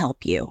more it can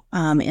help you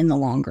in the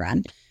long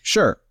run.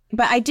 Sure.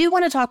 But I do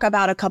want to talk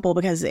about a couple,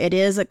 because it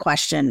is a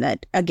question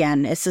that,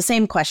 again, it's the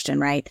same question,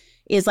 right?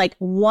 Is like,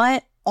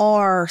 what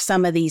are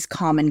some of these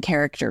common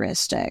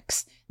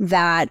characteristics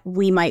that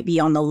we might be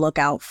on the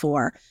lookout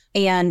for?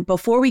 And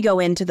before we go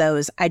into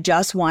those, I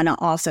just want to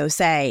also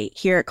say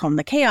here at Calm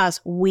the Chaos,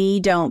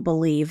 we don't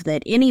believe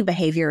that any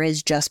behavior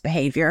is just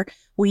behavior.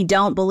 We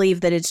don't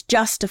believe that it's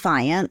just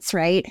defiance,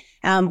 right?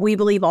 We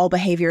believe all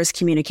behavior is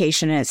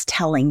communication and it's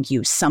telling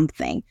you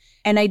something.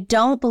 And I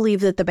don't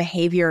believe that the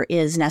behavior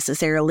is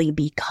necessarily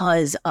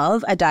because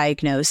of a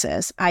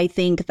diagnosis. I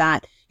think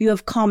that you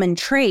have common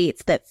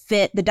traits that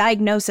fit. The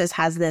diagnosis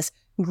has this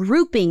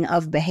grouping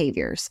of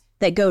behaviors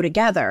that go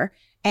together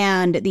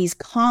and these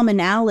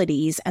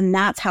commonalities, and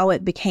that's how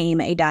it became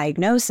a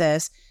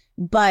diagnosis.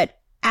 But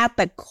at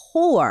the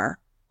core,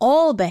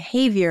 all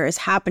behavior is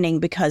happening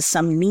because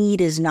some need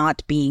is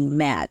not being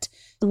met.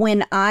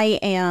 When I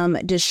am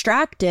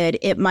distracted,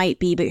 it might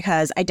be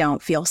because I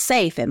don't feel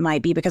safe. It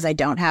might be because I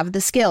don't have the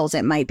skills.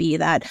 It might be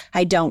that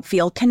I don't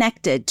feel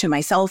connected to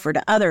myself or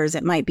to others.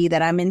 It might be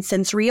that I'm in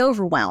sensory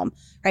overwhelm,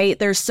 right?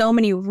 There's so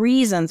many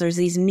reasons. There's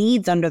these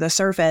needs under the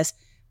surface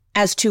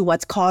as to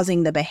what's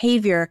causing the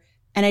behavior.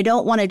 And I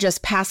don't want to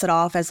just pass it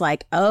off as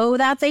like, oh,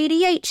 that's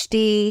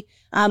ADHD,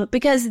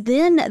 because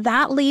then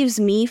that leaves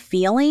me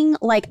feeling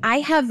like I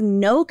have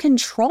no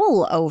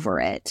control over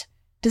it.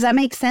 Does that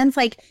make sense?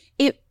 Like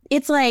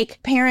it's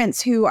like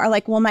parents who are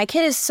like, well, my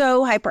kid is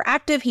so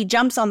hyperactive. He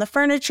jumps on the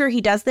furniture. He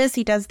does this,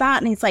 he does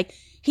that. And it's like,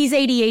 he's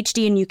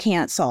ADHD and you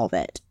can't solve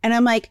it. And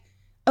I'm like,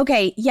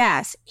 okay,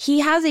 yes, he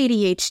has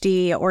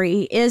ADHD or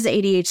he is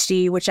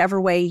ADHD,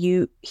 whichever way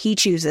he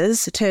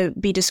chooses to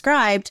be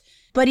described.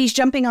 But he's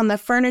jumping on the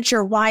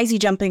furniture. Why is he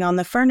jumping on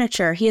the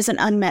furniture? He has an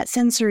unmet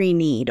sensory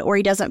need, or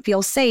he doesn't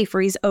feel safe,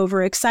 or he's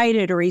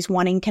overexcited, or he's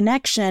wanting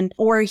connection,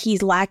 or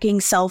he's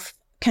lacking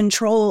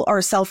self-control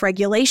or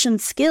self-regulation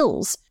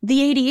skills. The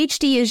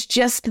ADHD is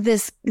just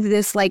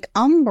this like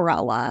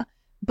umbrella,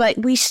 but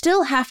we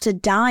still have to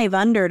dive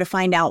under to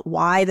find out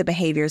why the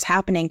behavior is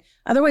happening.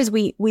 Otherwise,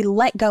 we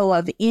let go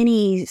of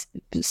any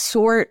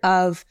sort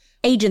of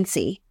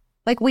agency.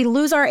 Like we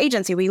lose our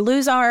agency. We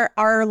lose our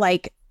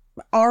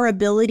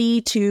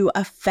ability to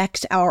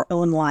affect our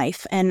own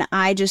life. And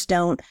I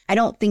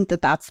don't think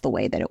that that's the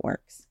way that it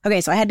works.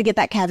 Okay, so I had to get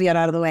that caveat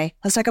out of the way.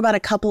 Let's talk about a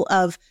couple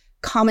of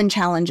common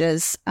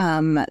challenges,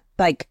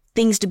 like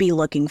things to be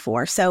looking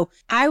for. So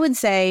I would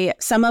say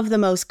some of the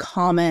most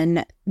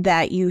common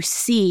that you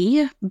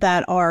see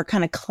that are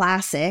kind of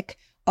classic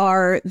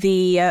are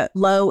the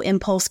low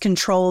impulse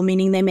control,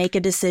 meaning they make a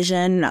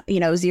decision,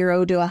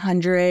 0 to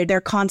 100.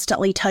 They're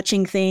constantly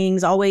touching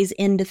things, always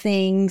into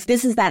things.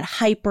 This is that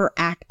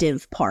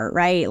hyperactive part,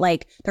 right?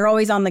 Like they're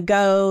always on the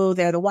go.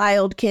 They're the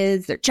wild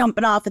kids. They're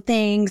jumping off of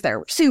things.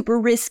 They're super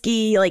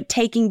risky, like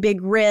taking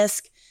big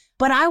risk.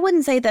 But I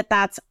wouldn't say that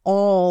that's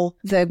all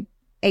the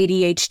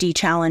ADHD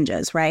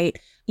challenges, right?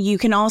 You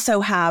can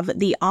also have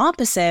the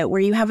opposite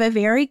where you have a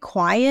very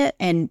quiet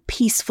and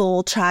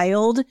peaceful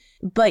child,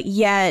 but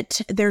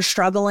yet they're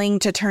struggling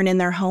to turn in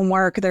their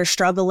homework. They're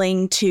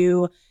struggling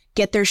to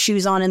get their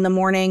shoes on in the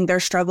morning.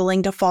 They're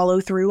struggling to follow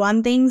through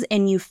on things.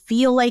 And you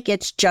feel like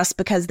it's just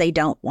because they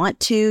don't want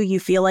to. You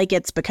feel like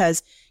it's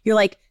because you're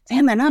like,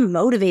 damn, they're not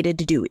motivated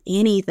to do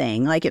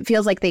anything. Like it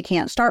feels like they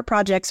can't start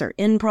projects or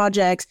end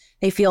projects.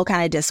 They feel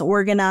kind of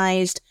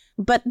disorganized.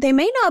 But they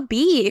may not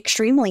be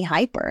extremely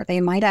hyper. They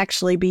might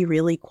actually be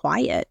really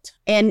quiet.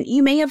 And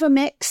you may have a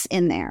mix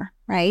in there,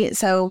 right?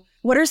 So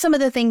what are some of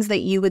the things that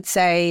you would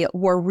say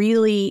were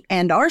really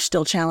and are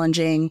still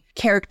challenging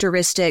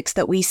characteristics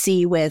that we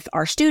see with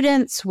our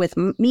students, with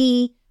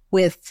me,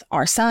 with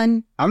our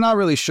son? I'm not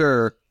really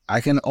sure. I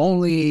can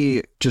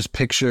only just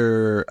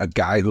picture a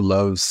guy who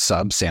loves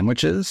sub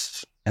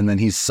sandwiches and then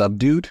he's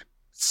subdued.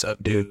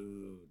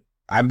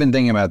 I've been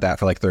thinking about that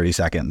for like 30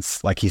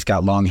 seconds. Like he's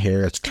got long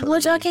hair. It's We're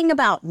talking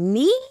about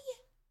me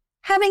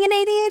having an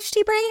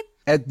ADHD brain?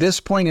 At this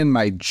point in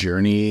my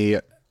journey,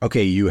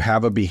 okay, you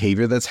have a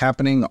behavior that's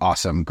happening.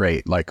 Awesome.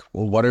 Great. Like,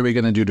 well, what are we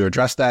going to do to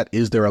address that?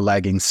 Is there a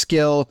lagging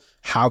skill?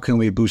 How can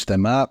we boost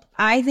them up?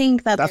 I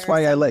think that's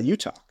why I let you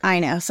talk. I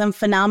know some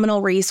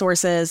phenomenal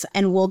resources,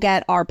 and we'll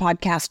get our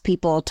podcast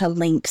people to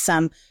link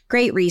some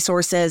great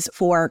resources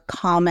for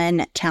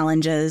common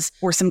challenges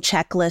or some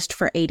checklist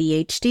for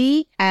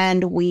ADHD,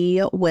 and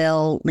we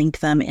will link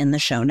them in the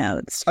show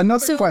notes.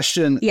 Another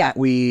question that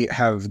we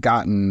have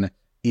gotten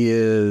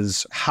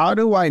is, how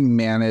do I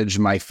manage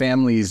my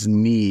family's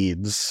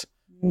needs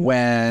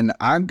when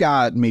I've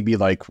got maybe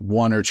like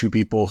one or two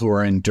people who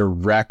are in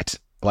direct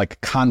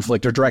like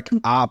conflict or direct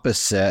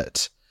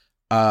opposite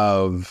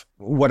of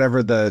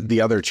whatever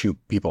the other two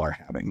people are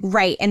having?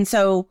 Right. And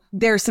so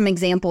there's some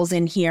examples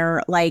in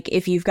here, like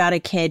if you've got a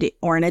kid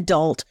or an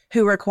adult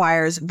who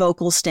requires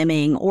vocal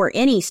stimming or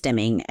any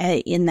stimming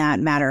in that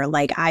matter,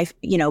 like I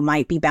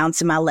might be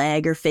bouncing my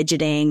leg or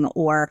fidgeting,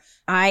 or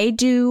I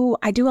do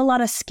a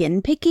lot of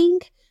skin picking.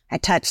 I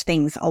touch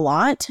things a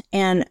lot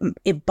and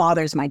it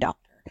bothers my doctor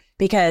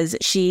because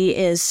she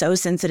is so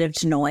sensitive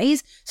to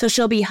noise. So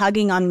she'll be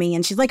hugging on me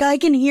and she's like, I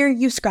can hear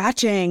you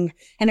scratching.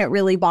 And it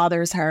really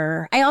bothers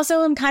her. I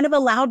also am kind of a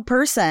loud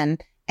person,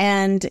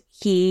 and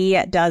he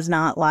does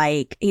not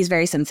he's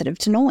very sensitive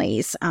to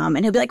noise. And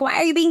he'll be like, why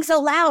are you being so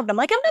loud? And I'm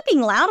like, I'm not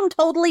being loud. I'm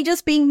totally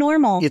just being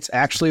normal. It's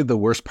actually the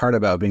worst part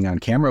about being on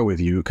camera with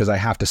you, because I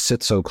have to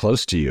sit so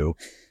close to you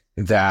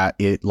that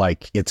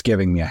it's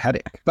giving me a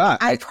headache.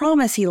 But I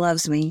promise he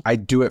loves me. I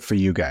do it for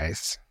you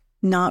guys.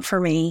 Not for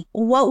me.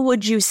 What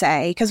would you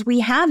say? Because we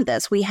have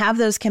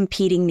those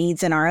competing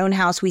needs in our own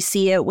house. We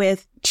see it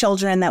with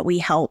children that we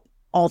help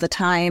all the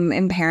time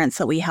and parents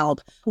that we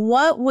help.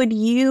 What would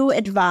you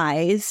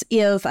advise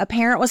if a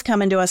parent was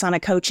coming to us on a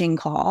coaching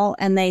call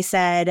and they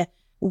said,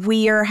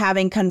 we are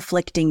having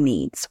conflicting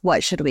needs?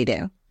 What should we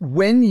do?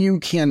 When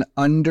you can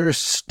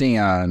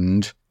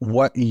understand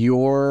what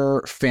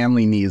your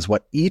family needs,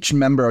 what each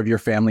member of your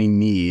family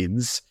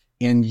needs,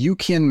 and you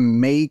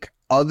can make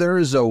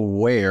others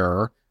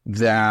aware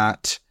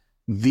that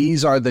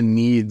these are the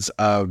needs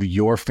of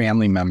your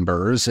family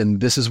members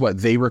and this is what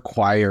they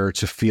require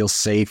to feel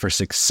safe or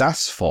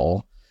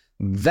successful,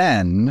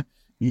 then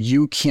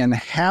you can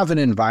have an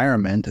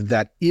environment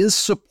that is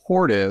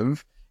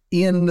supportive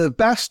in the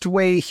best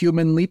way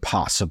humanly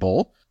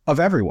possible of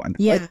everyone.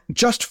 Yeah. Like,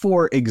 just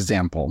for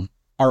example,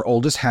 our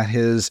oldest had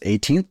his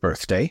 18th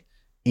birthday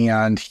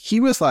and he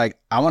was like,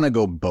 I want to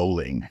go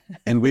bowling.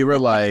 And we were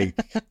like,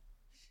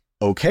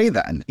 okay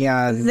then.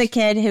 And the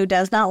kid who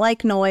does not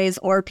like noise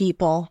or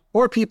people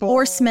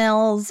or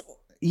smells.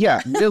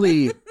 Yeah,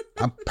 really,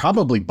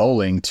 probably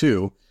bowling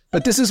too.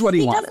 But this is what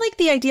he wanted. He does like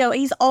the idea.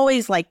 He's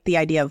always liked the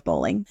idea of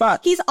bowling.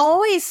 But he's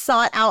always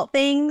sought out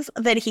things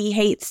that he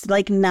hates,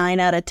 like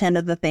 9 out of 10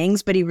 of the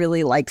things, but he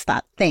really likes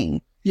that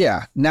thing.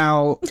 Yeah.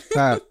 Now,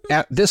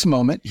 at this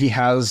moment, he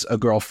has a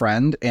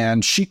girlfriend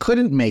and she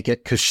couldn't make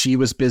it because she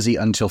was busy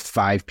until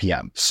 5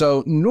 p.m.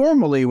 So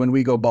normally when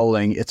we go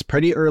bowling, it's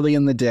pretty early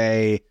in the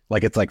day.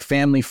 Like it's like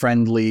family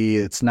friendly.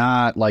 It's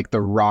not like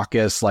the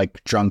raucous,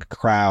 like drunk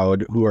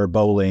crowd who are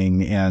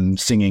bowling and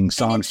singing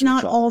songs. And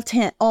it's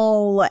not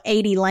all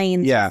 80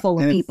 lanes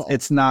full of people.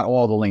 It's not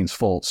all the lanes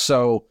full.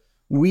 So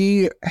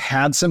we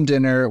had some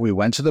dinner, we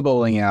went to the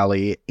bowling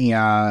alley,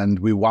 and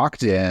we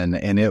walked in,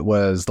 and it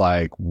was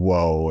like,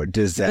 whoa,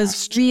 disaster. It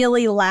was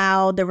really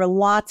loud. There were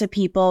lots of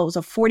people. It was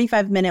a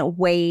 45-minute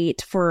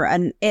wait for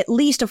at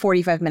least a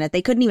 45-minute.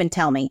 They couldn't even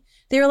tell me.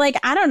 They were like,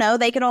 I don't know.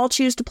 They could all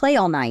choose to play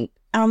all night.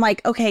 And I'm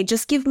like, okay,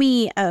 just give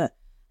me an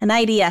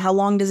idea. How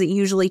long does it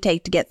usually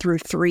take to get through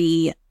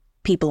 3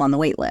 people on the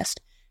wait list?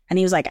 And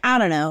he was like, I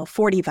don't know,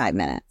 45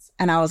 minutes.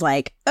 And I was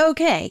like,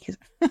 okay.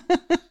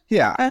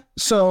 Yeah.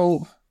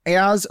 So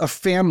as a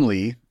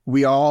family,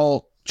 we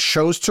all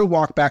chose to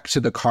walk back to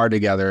the car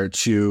together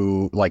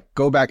to like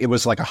go back. It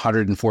was like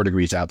 104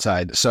 degrees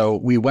outside. So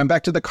we went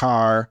back to the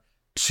car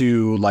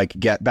to like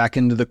get back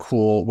into the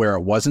cool where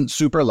it wasn't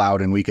super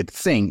loud and we could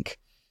think.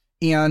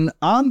 And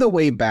on the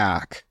way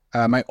back,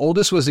 my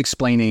oldest was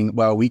explaining,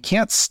 well, we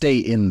can't stay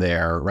in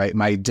there, right?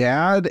 My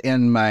dad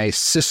and my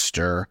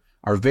sister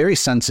are very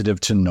sensitive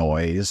to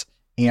noise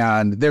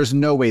and there's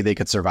no way they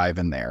could survive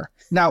in there.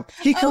 Now,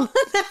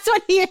 that's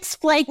what he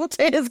explained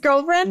to his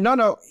girlfriend?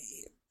 No.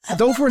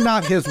 Those were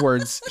not his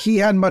words. He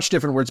had much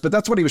different words, but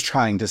that's what he was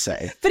trying to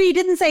say. But he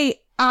didn't say,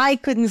 I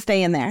couldn't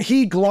stay in there.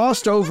 He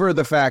glossed over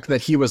the fact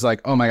that he was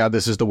like, oh my God,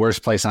 this is the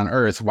worst place on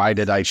earth. Why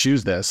did I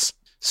choose this?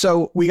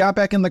 So we got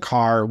back in the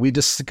car. We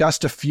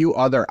discussed a few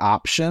other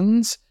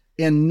options,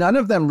 and none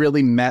of them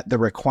really met the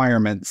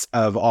requirements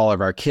of all of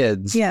our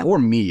kids, or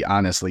me,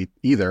 honestly,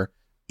 either.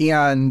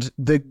 And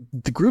the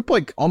group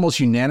like almost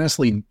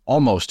unanimously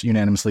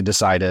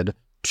decided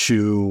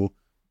to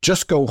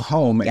just go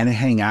home and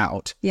hang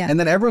out. Yeah. And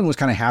then everyone was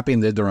kind of happy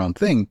and did their own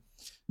thing.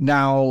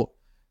 Now,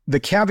 the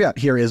caveat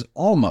here is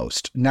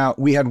almost. Now,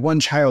 we had one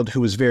child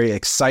who was very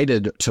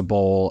excited to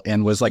bowl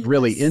and was like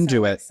really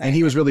into it. And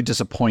he was really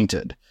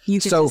disappointed. You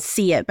could just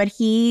see it. But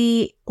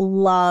he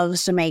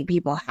loves to make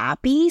people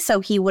happy. So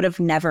he would have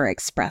never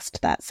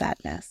expressed that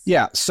sadness.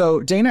 Yeah.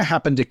 So Dana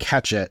happened to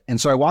catch it. And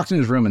so I walked in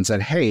his room and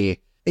said, hey,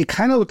 it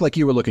kind of looked like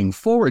you were looking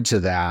forward to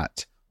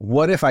that.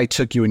 What if I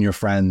took you and your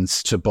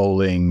friends to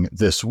bowling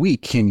this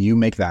week? Can you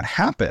make that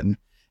happen?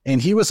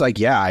 And he was like,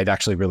 yeah, I'd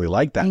actually really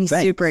like that. He's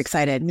super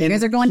excited. You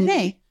guys are going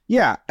today.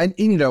 Yeah. And,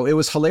 you know, it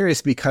was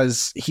hilarious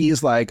because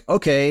he's like,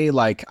 okay,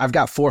 like I've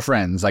got 4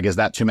 friends. Like, is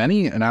that too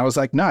many? And I was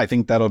like, no, I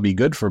think that'll be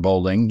good for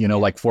bowling. You know,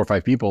 like 4 or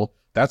 5 people.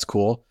 That's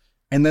cool.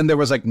 And then there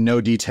was like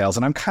no details.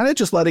 And I'm kind of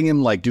just letting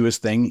him like do his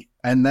thing.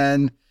 And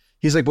then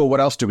he's like, well, what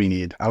else do we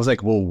need? I was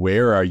like, well,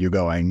 where are you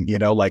going? You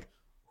know, like,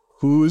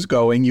 who's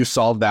going? You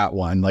solved that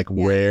one. Like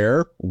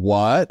where,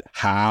 what,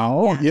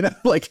 how, you know,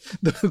 like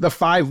the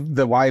 5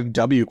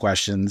 W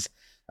questions.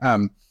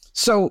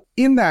 So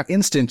in that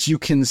instance, you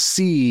can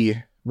see,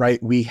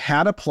 right, we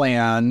had a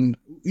plan,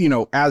 you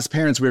know, as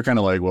parents, we were kind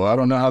of like, well, I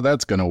don't know how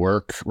that's going to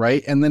work.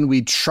 Right. And then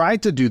we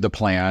tried to do the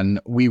plan.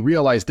 We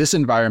realized this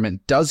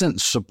environment doesn't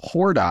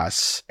support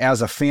us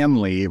as a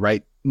family.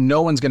 Right.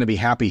 No one's going to be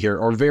happy here,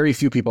 or very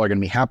few people are going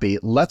to be happy.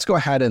 Let's go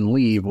ahead and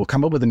leave. We'll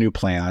come up with a new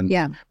plan.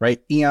 Yeah. Right.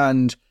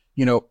 And,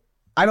 you know,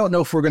 I don't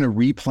know if we're going to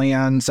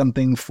replan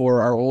something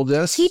for our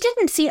oldest. He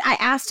didn't see. I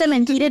asked him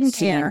and he didn't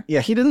care. Yeah,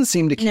 he didn't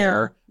seem to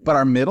care. No. But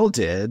our middle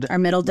did.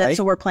 Right?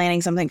 So we're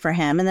planning something for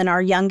him. And then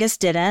our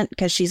youngest didn't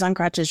because she's on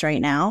crutches right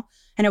now.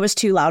 And it was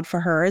too loud for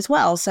her as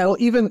well. So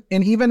even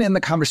in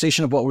the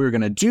conversation of what we were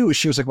going to do,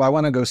 she was like, well, I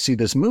want to go see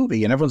this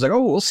movie. And everyone's like,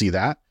 oh, we'll see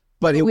that.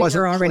 But we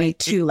were already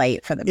too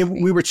late for the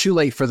movie. We were too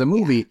late for the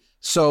movie. Yeah.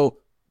 So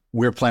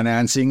we're planning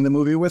on seeing the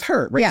movie with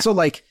her. Right. Yeah. So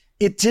like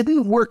it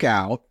didn't work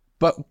out,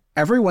 but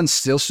everyone's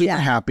still super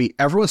happy.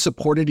 Everyone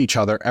supported each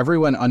other.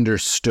 Everyone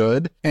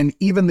understood. And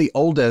even the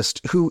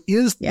oldest, who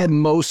is the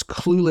most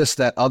clueless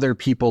that other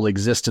people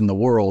exist in the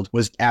world,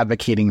 was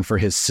advocating for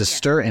his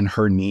sister and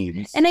her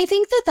needs. And I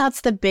think that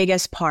that's the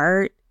biggest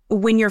part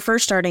when you're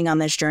first starting on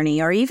this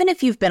journey, or even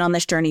if you've been on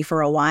this journey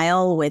for a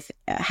while with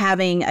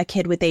having a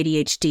kid with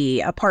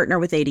ADHD, a partner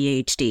with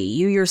ADHD,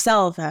 you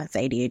yourself has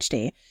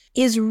ADHD,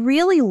 is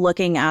really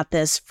looking at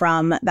this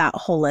from that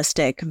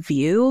holistic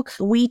view.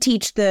 We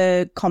teach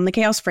the Calm the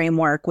Chaos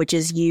framework, which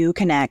is you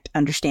connect,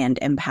 understand,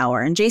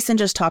 empower. And Jason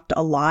just talked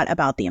a lot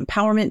about the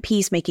empowerment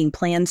piece, making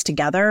plans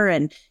together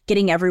and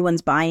getting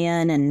everyone's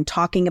buy-in and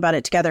talking about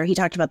it together. He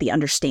talked about the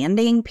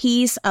understanding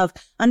piece of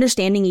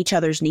understanding each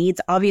other's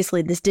needs.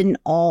 Obviously, this didn't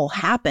all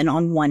happen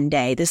on one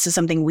day. This is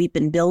something we've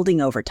been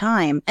building over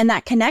time. And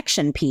that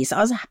connection piece,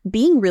 us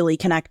being really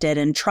connected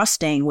and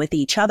trusting with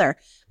each other.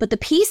 But the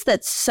piece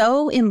that's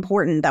so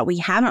important that we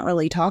haven't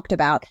really talked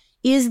about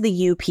is the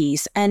you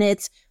piece. And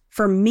it's,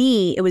 for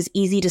me, it was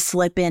easy to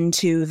slip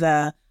into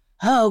the,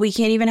 oh, we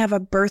can't even have a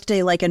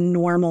birthday like a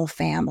normal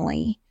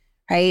family,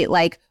 right?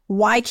 Like,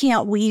 why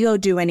can't we go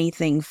do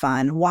anything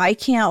fun? Why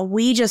can't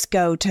we just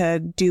go to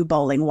do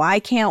bowling? Why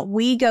can't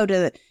we go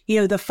to,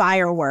 the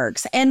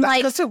fireworks? And that's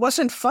because it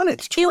wasn't fun.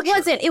 It's torture.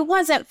 It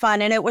wasn't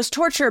fun, and it was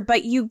torture.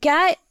 But you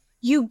get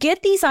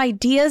these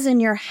ideas in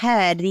your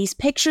head, these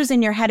pictures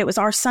in your head. It was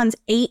our son's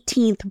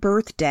 18th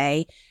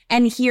birthday,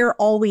 and here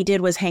all we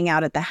did was hang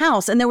out at the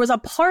house. And there was a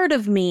part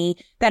of me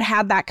that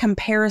had that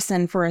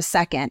comparison for a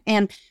second.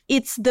 And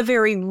it's the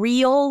very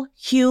real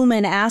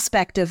human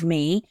aspect of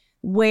me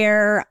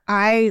where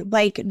I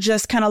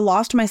just kind of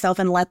lost myself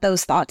and let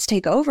those thoughts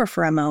take over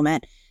for a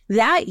moment.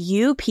 That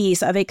you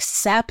piece of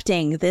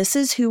accepting this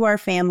is who our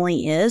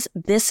family is,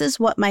 this is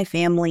what my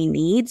family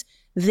needs,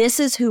 this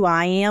is who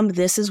I am,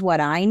 this is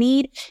what I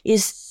need,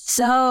 is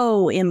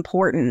so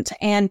important.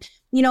 And,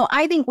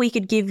 I think we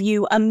could give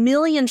you a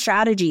million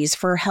strategies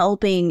for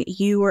helping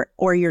you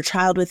or your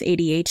child with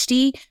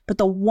ADHD. But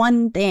the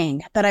one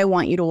thing that I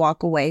want you to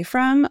walk away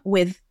from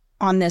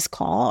on this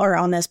call or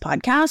on this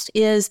podcast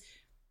is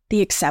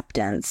the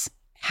acceptance.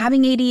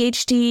 Having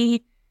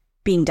ADHD,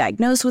 being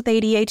diagnosed with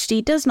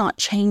ADHD does not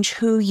change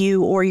who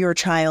you or your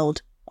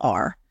child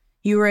are.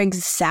 You are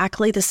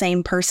exactly the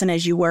same person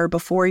as you were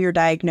before your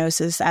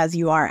diagnosis as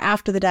you are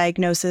after the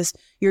diagnosis.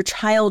 Your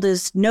child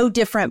is no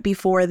different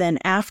before than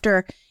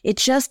after. It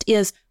just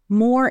is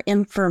more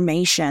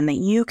information that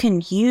you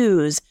can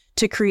use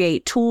to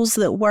create tools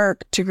that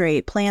work, to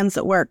create plans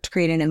that work, to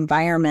create an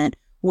environment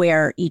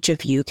where each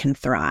of you can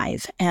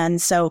thrive.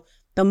 And so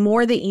the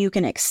more that you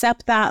can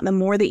accept that, the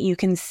more that you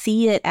can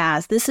see it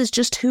as this is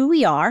just who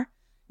we are.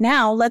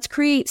 Now let's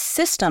create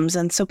systems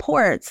and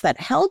supports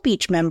that help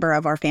each member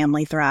of our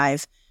family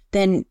thrive.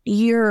 Then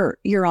you're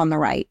on the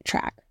right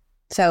track.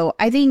 So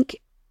I think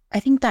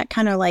that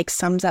kind of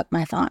sums up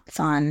my thoughts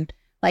on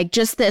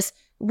just this.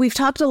 We've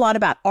talked a lot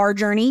about our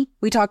journey.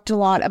 We talked a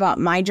lot about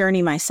my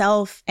journey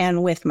myself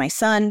and with my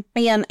son.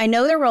 And I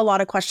know there were a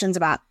lot of questions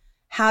about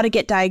how to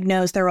get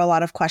diagnosed. There were a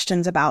lot of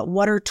questions about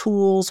what are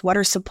tools, what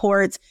are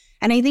supports.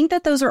 And I think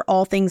that those are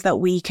all things that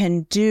we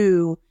can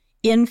do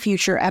in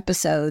future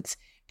episodes.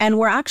 And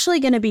we're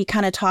actually going to be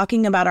kind of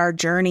talking about our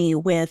journey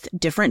with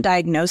different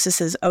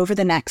diagnoses over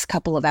the next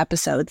couple of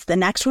episodes. The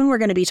next one, we're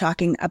going to be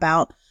talking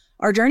about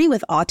our journey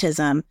with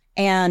autism.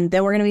 And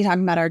then we're going to be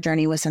talking about our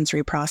journey with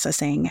sensory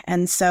processing.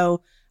 And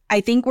so I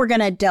think we're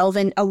going to delve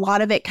in. A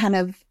lot of it kind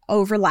of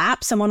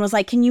overlaps. Someone was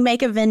like, can you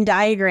make a Venn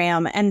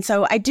diagram? And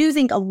so I do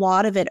think a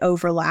lot of it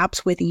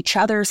overlaps with each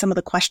other. Some of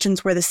the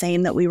questions were the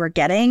same that we were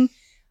getting.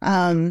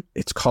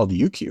 It's called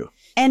UQ.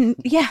 And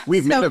yeah,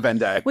 we've made a Venn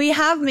diagram. We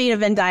have made a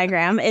Venn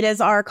diagram. It is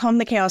our Calm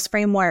the Chaos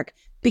framework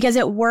because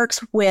it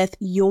works with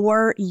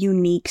your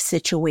unique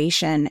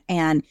situation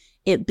and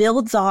it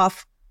builds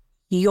off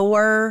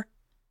your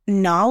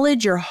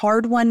knowledge, your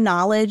hard-won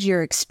knowledge,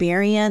 your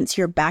experience,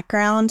 your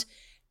background,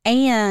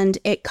 and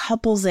it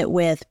couples it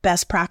with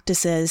best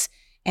practices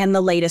and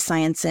the latest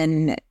science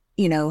in,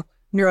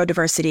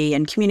 neurodiversity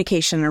and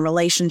communication and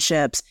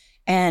relationships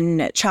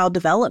and child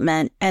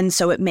development. And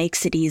so it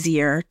makes it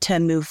easier to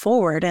move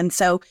forward. And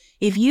so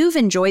if you've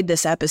enjoyed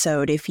this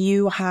episode, if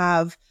you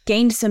have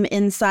gained some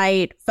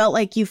insight, felt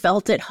like you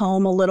felt at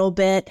home a little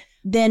bit,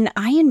 then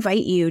I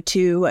invite you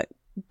to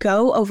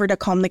go over to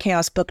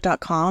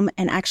calmthechaosbook.com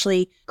and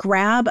actually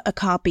grab a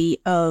copy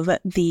of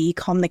the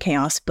Calm the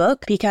Chaos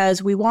book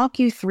because we walk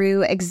you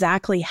through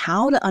exactly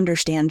how to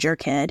understand your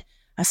kid,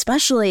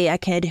 especially a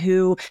kid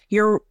who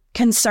you're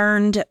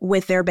concerned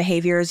with their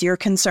behaviors. You're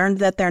concerned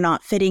that they're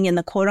not fitting in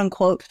the quote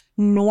unquote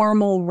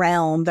normal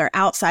realm. They're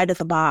outside of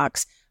the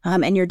box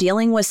and you're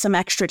dealing with some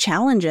extra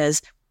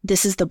challenges.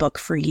 This is the book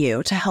for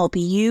you to help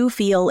you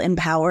feel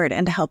empowered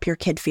and to help your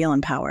kid feel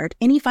empowered.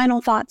 Any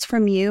final thoughts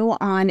from you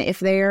on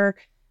if they're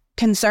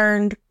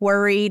concerned,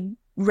 worried,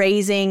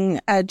 raising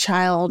a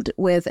child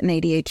with an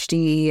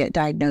ADHD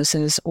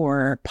diagnosis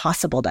or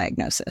possible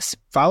diagnosis?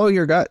 Follow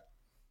your gut,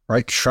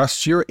 right?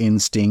 Trust your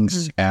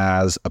instincts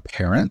as a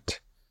parent.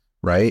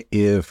 Right?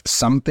 If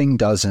something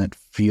doesn't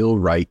feel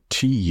right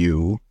to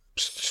you,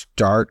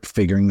 start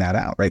figuring that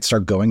out, right?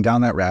 Start going down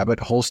that rabbit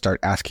hole,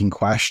 start asking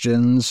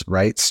questions,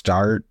 right?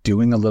 Start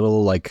doing a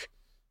little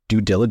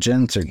due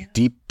diligence or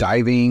deep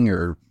diving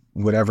or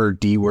whatever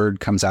D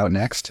word comes out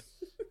next.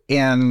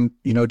 And,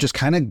 just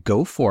kind of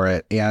go for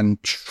it and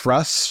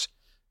trust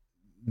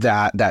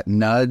that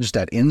nudge,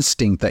 that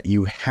instinct that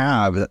you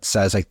have that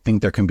says, I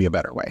think there can be a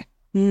better way.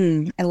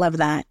 I love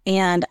that.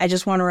 And I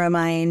just want to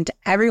remind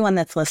everyone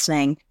that's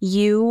listening,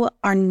 you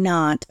are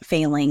not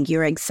failing.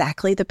 You're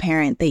exactly the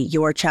parent that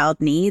your child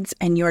needs,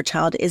 and your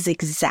child is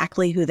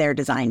exactly who they're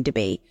designed to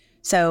be.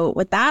 So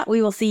with that,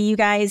 we will see you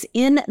guys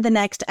in the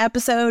next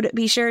episode.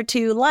 Be sure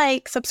to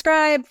like,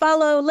 subscribe,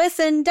 follow,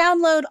 listen,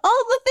 download,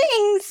 all the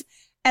things.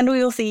 And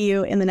we will see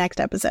you in the next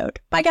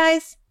episode. Bye,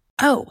 guys.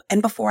 Oh,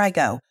 and before I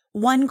go,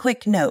 one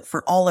quick note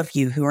for all of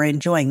you who are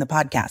enjoying the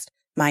podcast.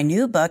 My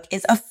new book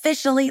is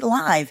officially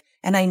live.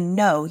 and I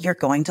know you're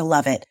going to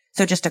love it.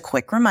 So just a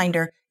quick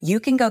reminder, you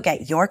can go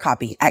get your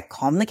copy at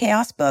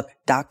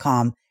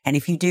calmthechaosbook.com. And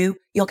if you do,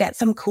 you'll get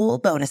some cool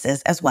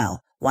bonuses as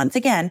well. Once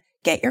again,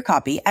 get your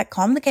copy at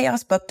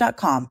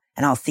calmthechaosbook.com,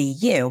 and I'll see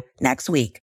you next week.